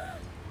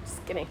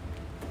 just kidding.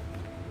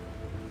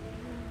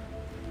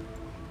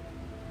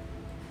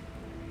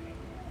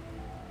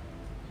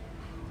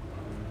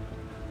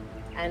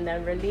 And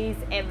then release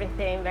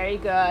everything. Very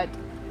good.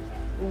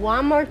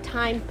 One more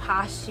time,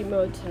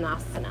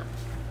 Paschimottanasana.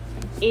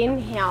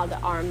 Inhale the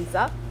arms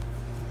up.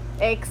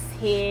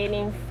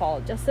 Exhaling,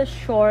 fold. Just a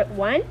short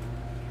one.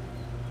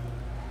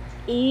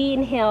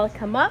 Inhale,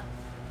 come up.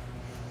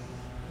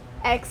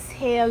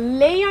 Exhale,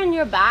 lay on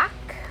your back.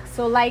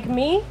 So like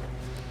me,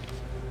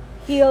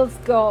 heels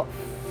go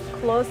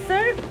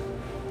closer.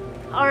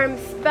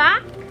 Arms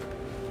back,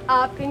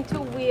 up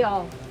into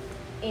wheel.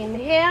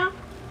 Inhale.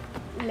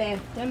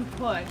 Lift and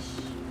push.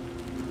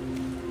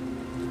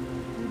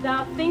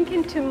 Without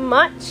thinking too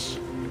much,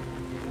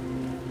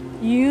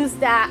 use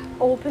that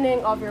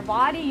opening of your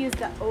body, use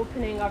the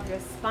opening of your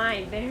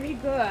spine. Very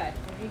good,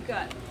 very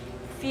good.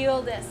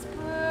 Feel this.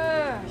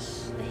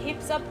 Push the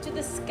hips up to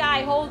the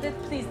sky. Hold it,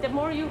 please. The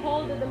more you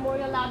hold it, the more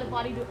you allow the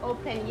body to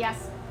open.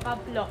 Yes,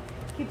 up low.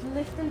 Keep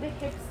lifting the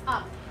hips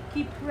up.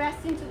 Keep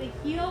pressing to the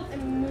heels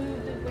and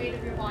move the weight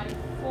of your body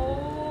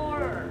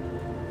forward.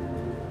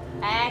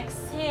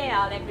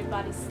 Exhale,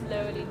 everybody,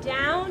 slowly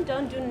down.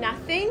 Don't do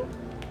nothing.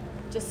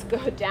 Just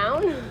go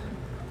down.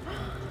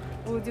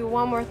 We'll do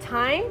one more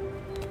time.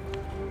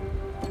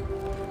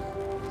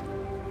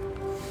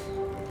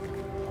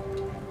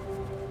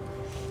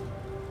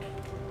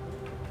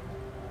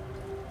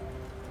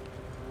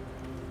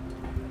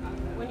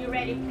 When you're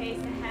ready, place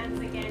the hands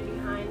again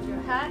behind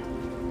your head.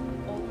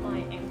 Hold my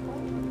ankle.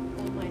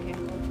 Hold my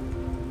ankle.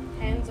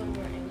 Hands on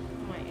your ankle.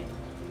 My ankle.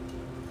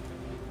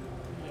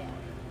 Yeah.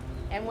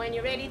 And when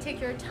you're ready, take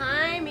your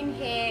time.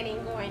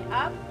 Inhaling, going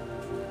up.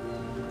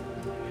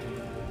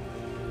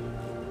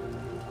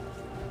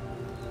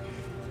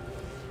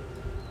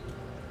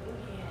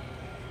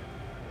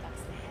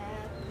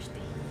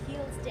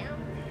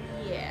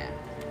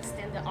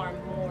 Arm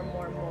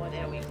more.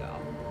 There we go.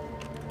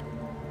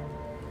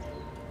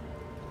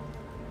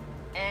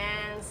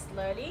 And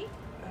slowly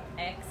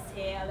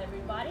exhale,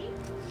 everybody.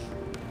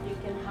 You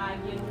can hug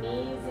your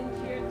knees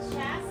into your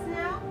chest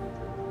now.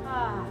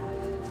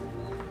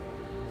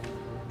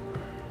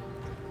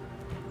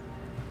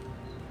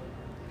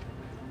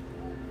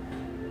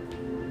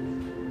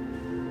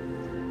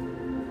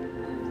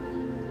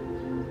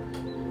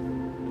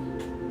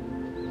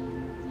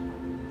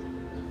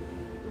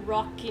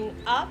 Rocking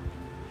up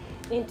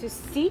into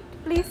seat,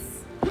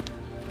 please,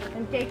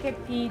 and take a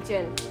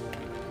pigeon.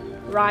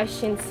 Right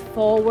shins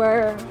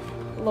forward,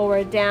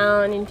 lower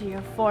down into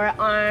your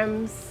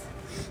forearms.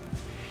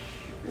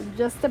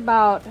 Just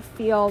about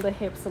feel the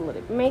hips a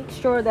little bit. Make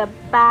sure the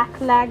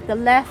back leg, the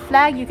left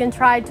leg, you can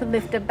try to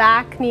lift the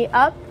back knee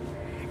up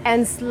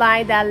and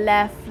slide that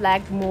left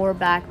leg more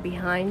back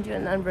behind you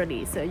and then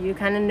release. So you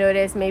kind of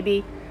notice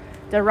maybe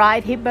the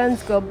right hip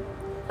bones go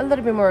a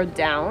little bit more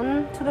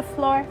down to the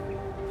floor.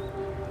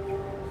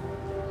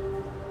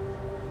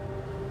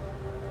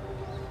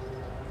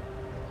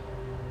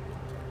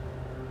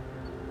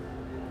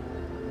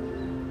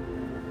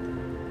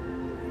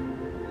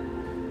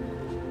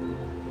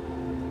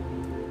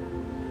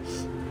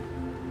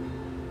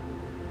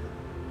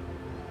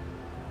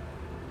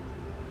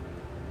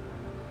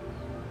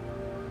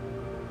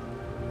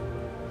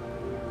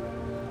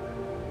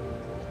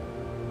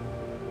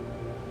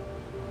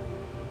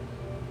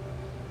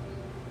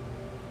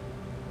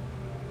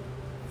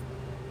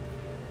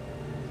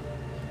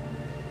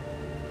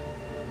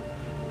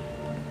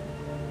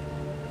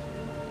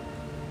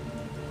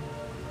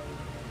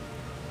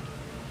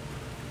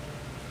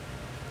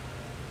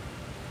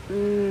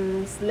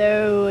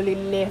 Slowly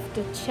lift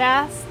the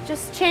chest.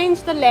 Just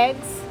change the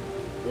legs.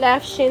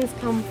 Left shins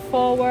come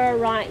forward,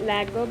 right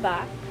leg go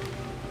back.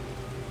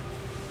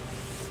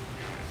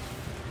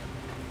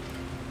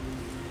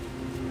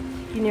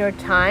 In your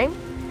time.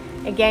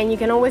 Again, you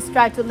can always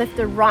try to lift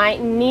the right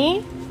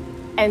knee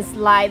and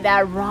slide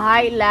that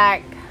right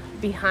leg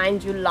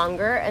behind you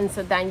longer, and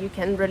so then you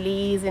can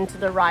release into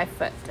the right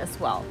foot as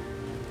well.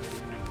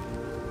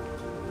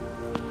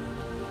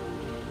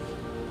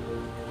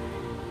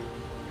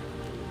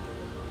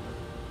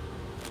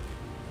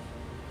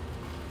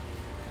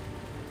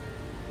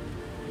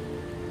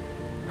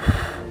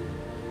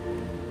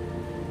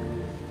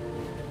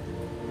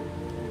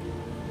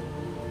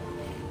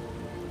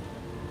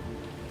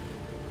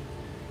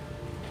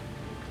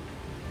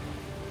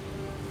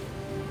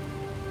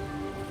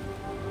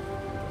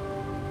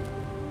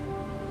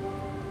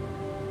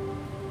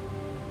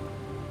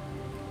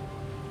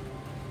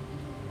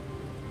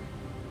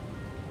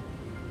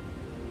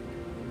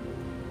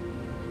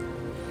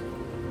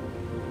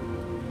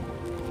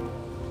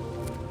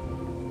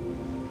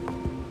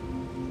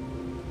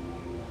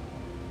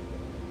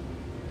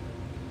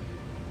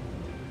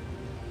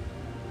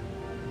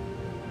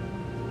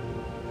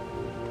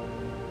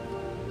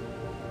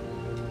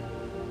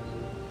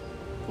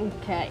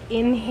 Okay,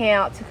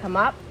 inhale to come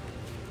up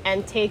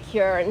and take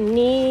your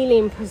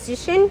kneeling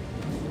position.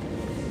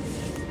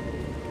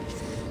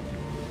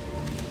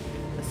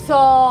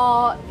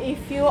 So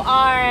if you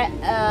are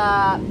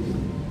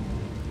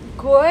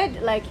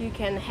good, like you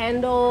can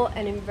handle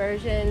an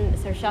inversion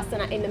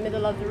Sirsasana in the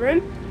middle of the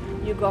room,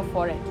 you go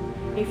for it.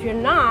 If you're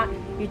not,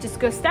 you just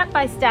go step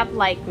by step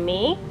like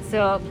me.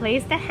 So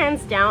place the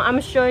hands down. I'm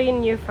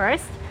showing you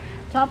first.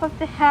 Top of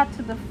the head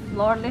to the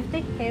floor, lift the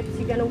hips.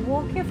 You're gonna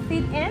walk your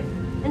feet in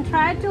and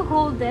try to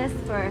hold this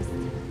first.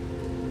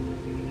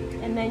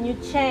 And then you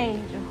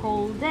change,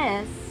 hold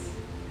this.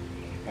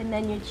 And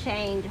then you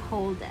change,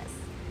 hold this.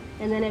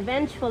 And then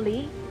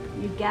eventually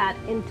you get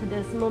into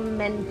this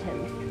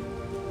momentum.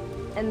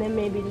 And then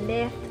maybe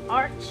lift,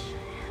 arch.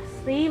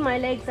 See, my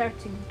legs are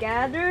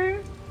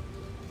together.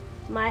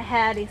 My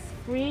head is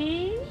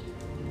free.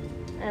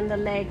 And the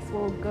legs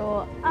will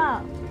go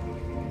up.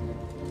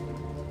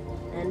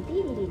 And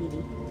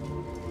dee-dee-dee-dee-dee.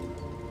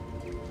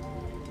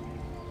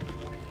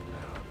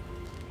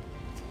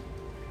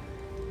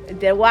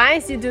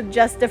 Otherwise, you do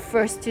just the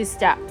first two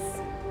steps.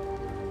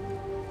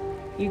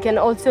 You can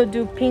also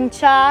do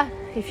pincha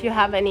if you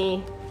have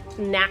any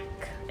neck.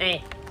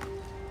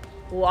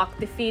 Walk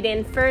the feet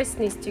in first,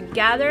 knees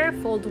together.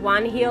 Fold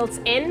one heels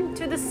in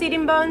to the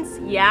sitting bones.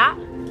 Yeah.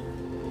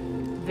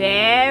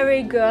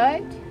 Very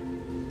good.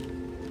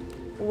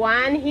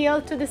 One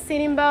heel to the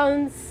sitting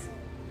bones.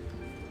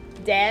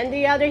 Then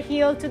the other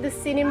heel to the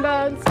sitting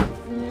bones.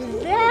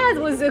 That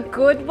was a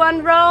good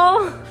one,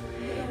 roll.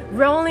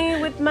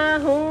 Rolling with my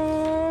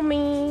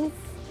homies.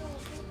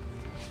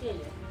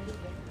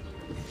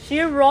 She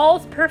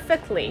rolls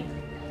perfectly.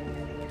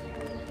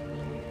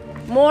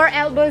 More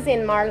elbows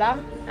in,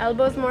 Marla.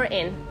 Elbows more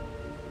in.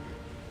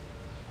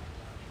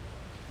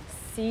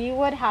 See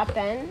what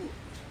happened.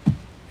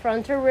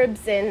 Frontal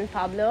ribs in,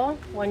 Pablo.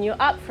 When you're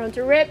up,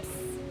 frontal ribs.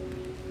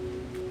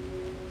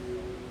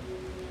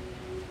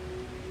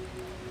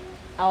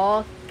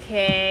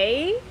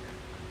 Okay.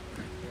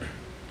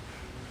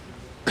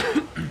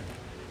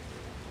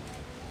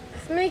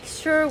 Just make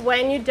sure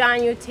when you're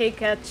done, you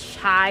take a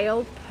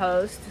child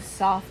pose to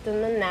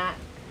soften the neck,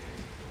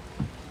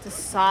 to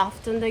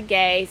soften the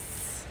gaze.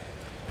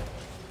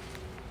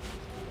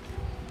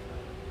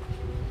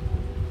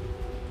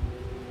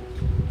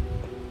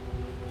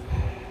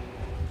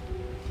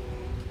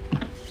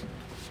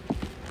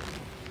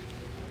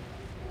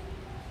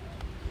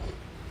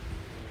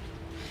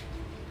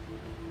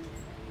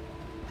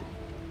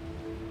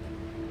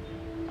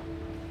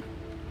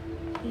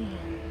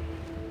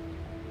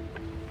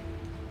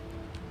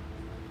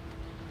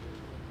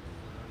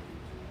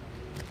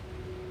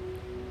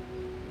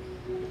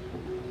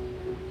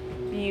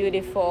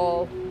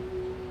 Beautiful.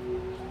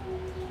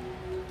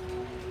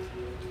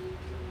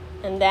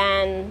 And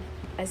then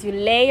as you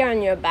lay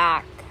on your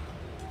back,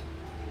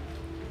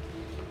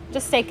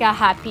 just take a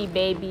happy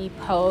baby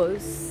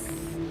pose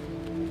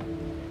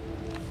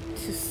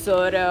to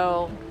sort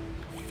of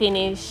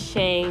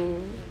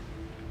finishing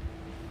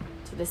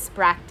to this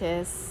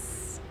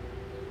practice.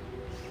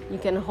 You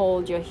can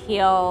hold your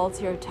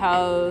heels, your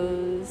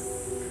toes.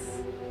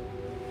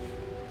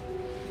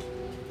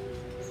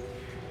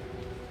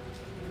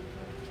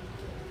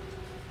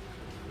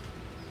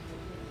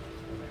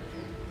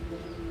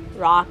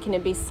 Rocking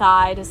it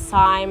side to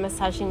side,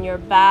 massaging your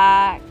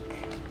back.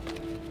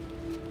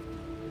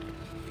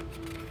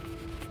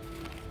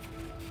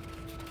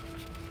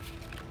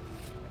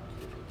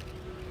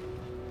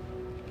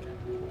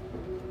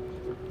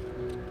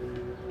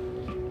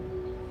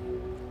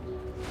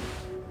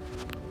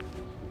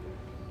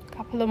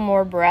 Couple of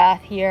more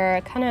breath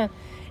here, kind of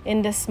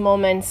in this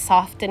moment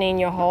softening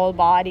your whole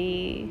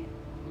body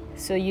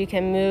so you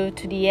can move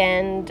to the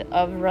end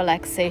of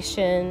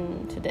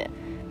relaxation, to the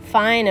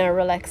final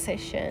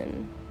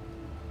relaxation.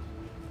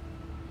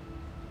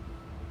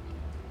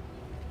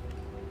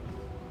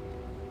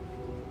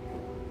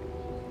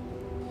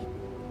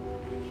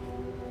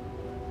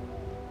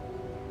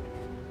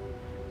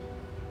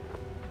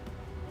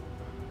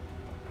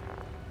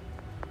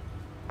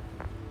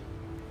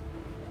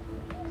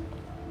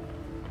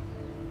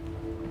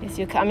 As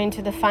you come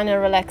into the final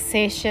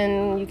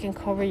relaxation, you can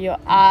cover your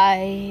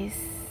eyes,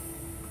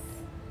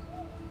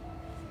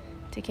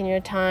 taking your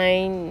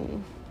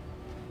time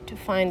to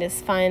find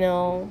this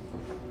final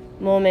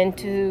moment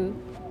to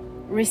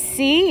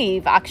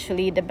receive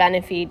actually the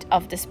benefit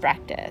of this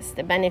practice,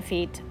 the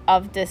benefit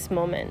of this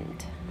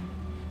moment.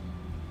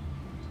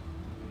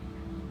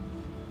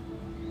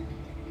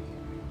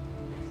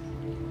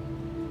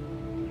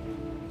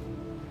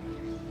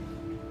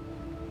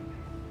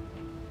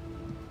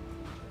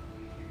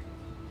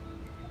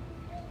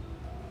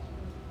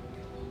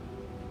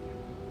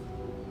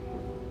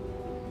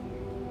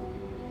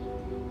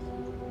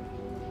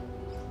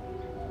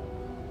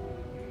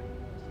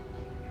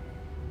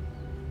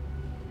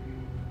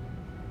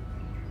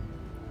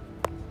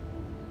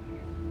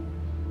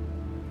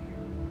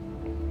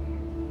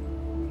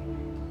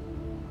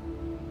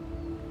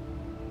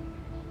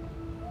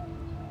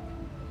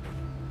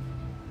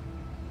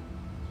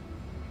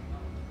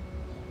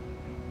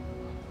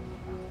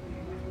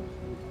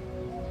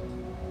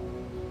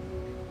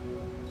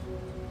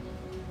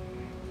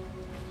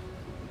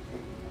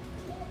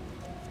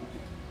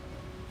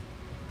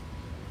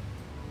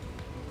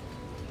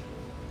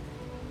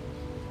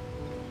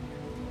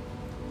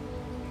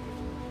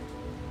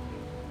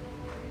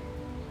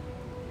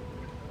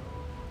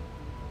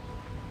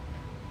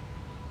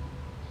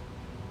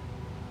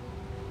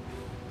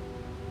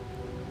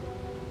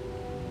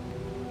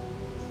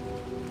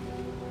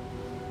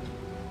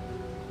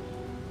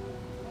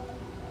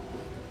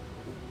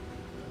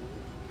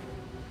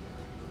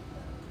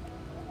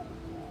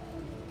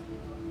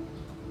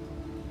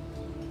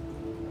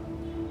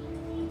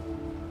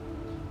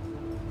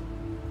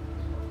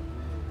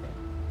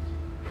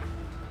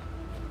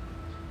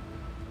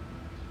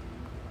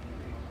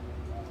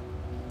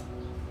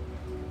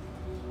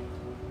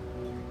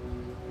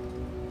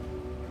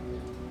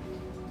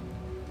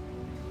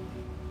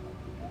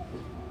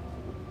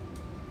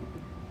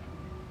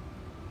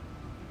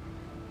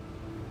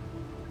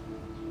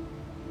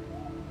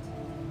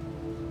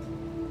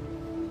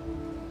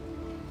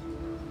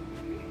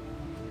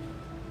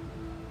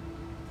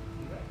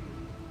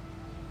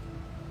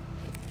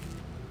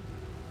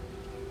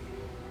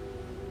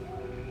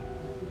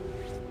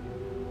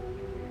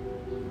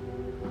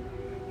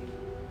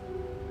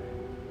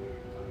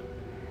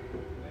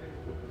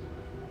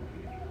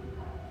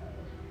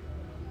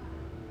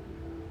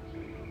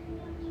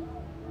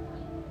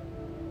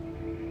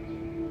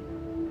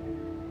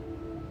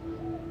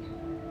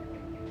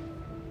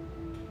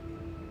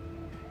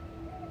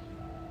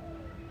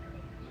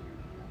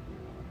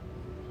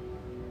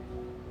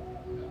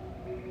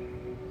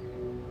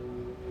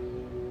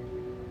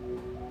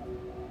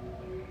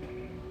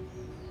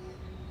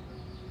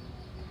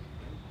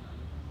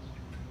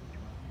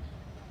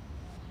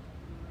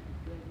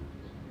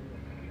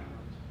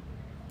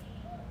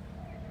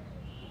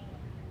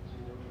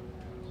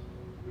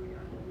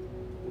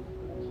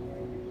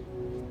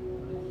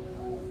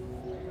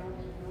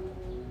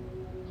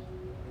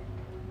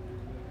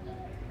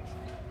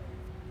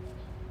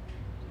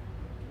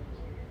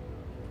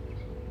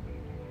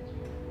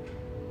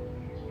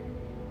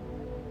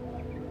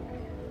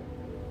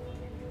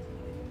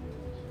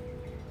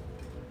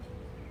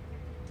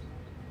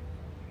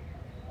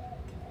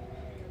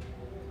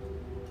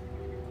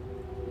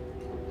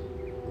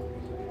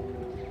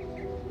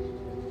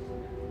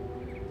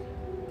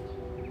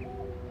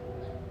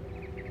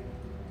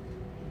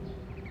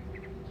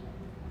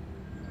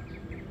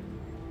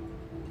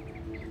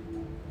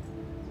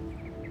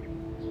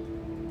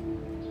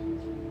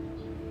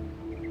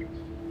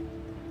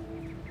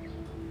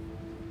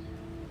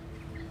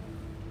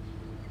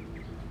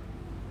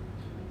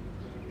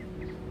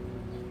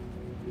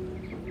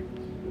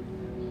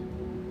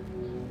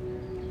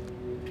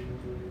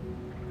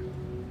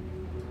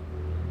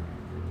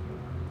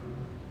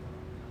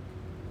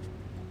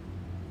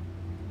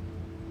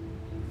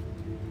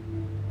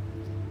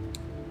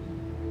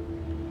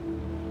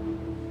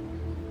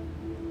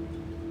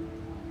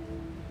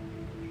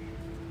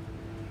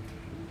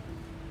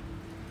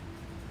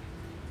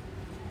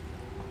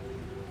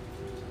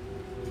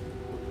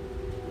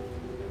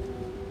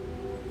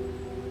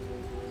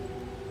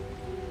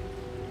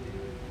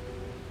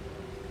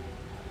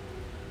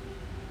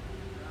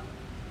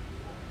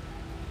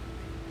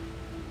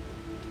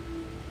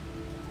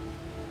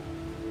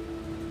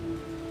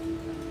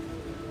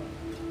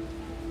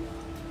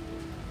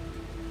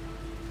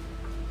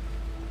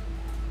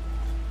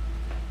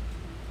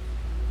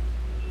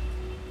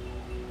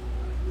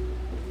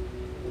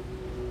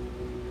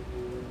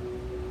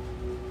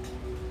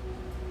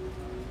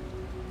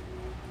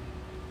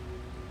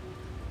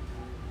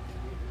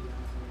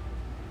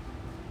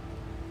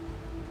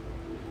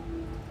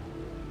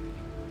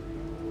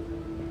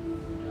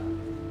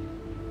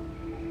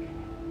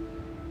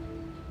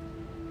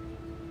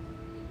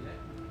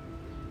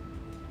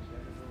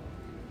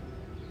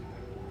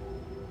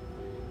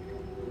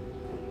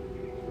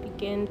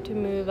 begin to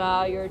move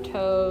out your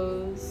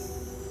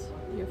toes,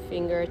 your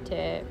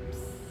fingertips.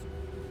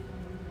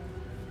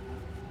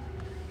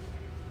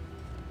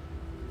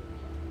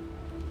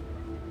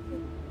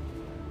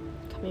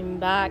 Coming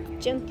back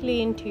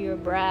gently into your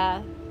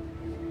breath,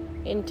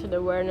 into the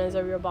awareness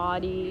of your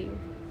body.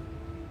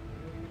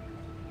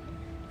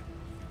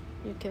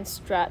 You can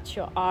stretch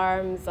your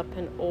arms up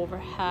and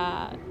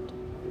overhead.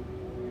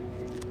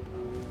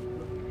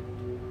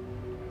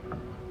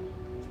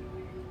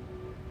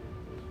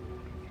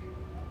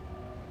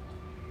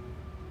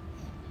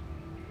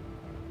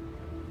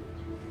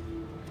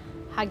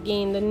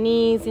 Hugging the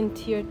knees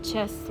into your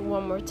chest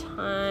one more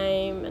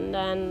time, and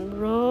then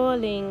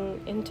rolling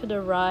into the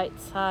right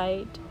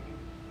side.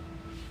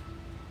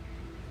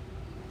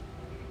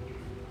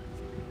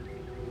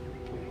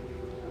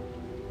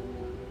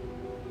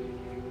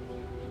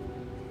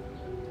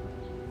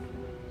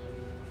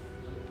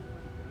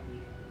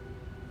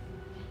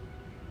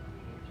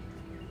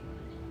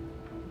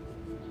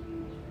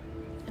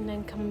 And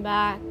then come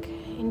back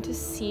into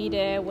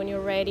seated when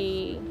you're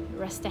ready.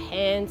 Rest the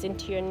hands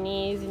into your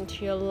knees,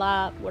 into your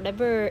lap,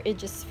 whatever it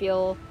just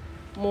feels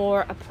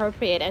more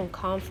appropriate and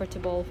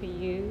comfortable for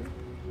you.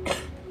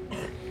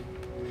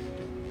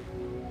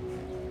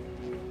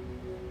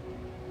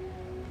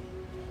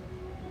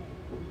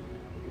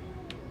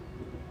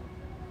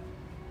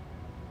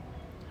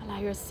 Allow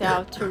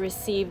yourself to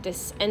receive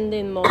this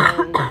ending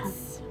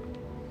moments.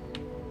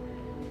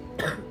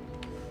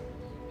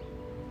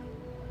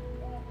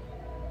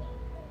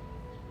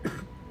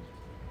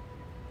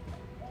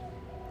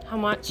 How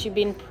much you've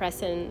been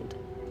present,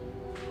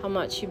 how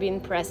much you've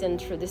been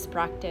present through this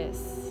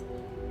practice.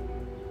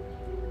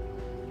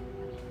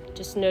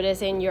 Just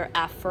noticing your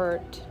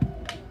effort.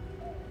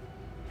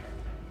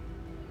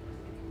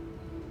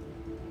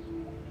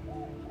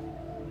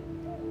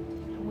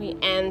 We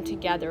end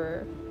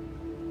together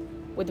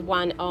with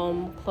one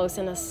Om,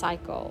 closing a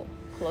cycle,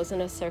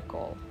 closing a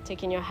circle,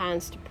 taking your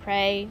hands to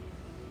pray.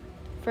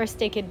 First,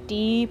 take a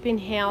deep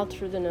inhale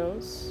through the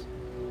nose.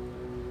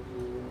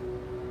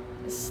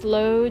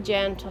 Slow,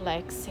 gentle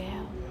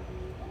exhale.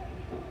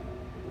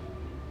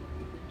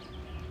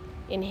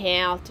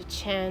 Inhale to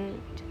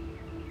chant.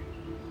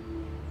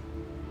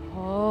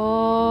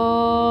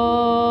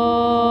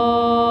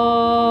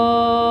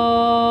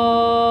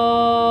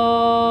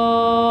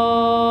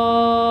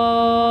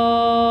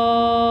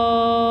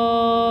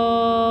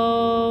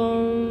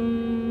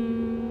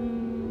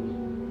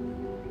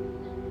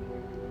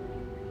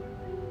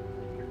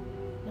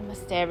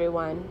 Namaste,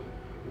 everyone.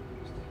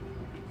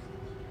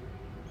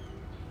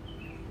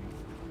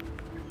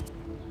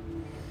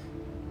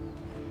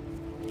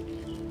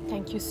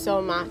 Thank you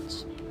so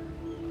much.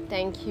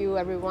 Thank you,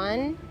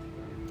 everyone.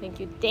 Thank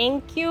you.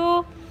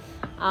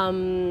 I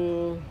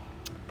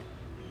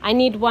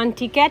need one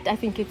ticket. I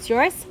think it's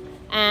yours.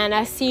 And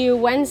I see you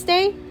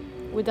Wednesday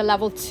with the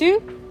level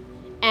 2.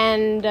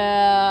 And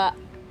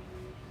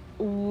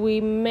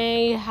we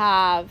may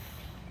have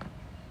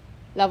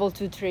level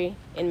 2, 3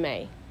 in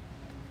May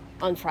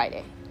on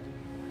Friday.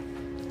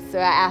 So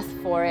I asked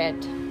for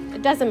it.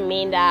 It doesn't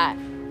mean that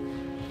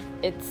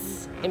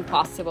it's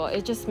impossible.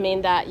 It just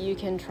means that you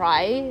can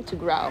try to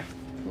grow.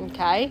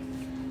 Okay?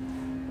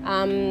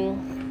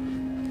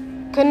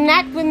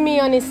 Connect with me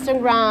on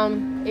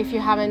Instagram if you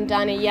haven't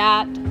done it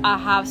yet. I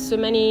have so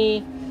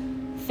many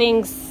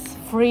things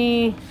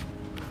free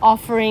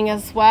offering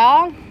as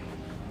well.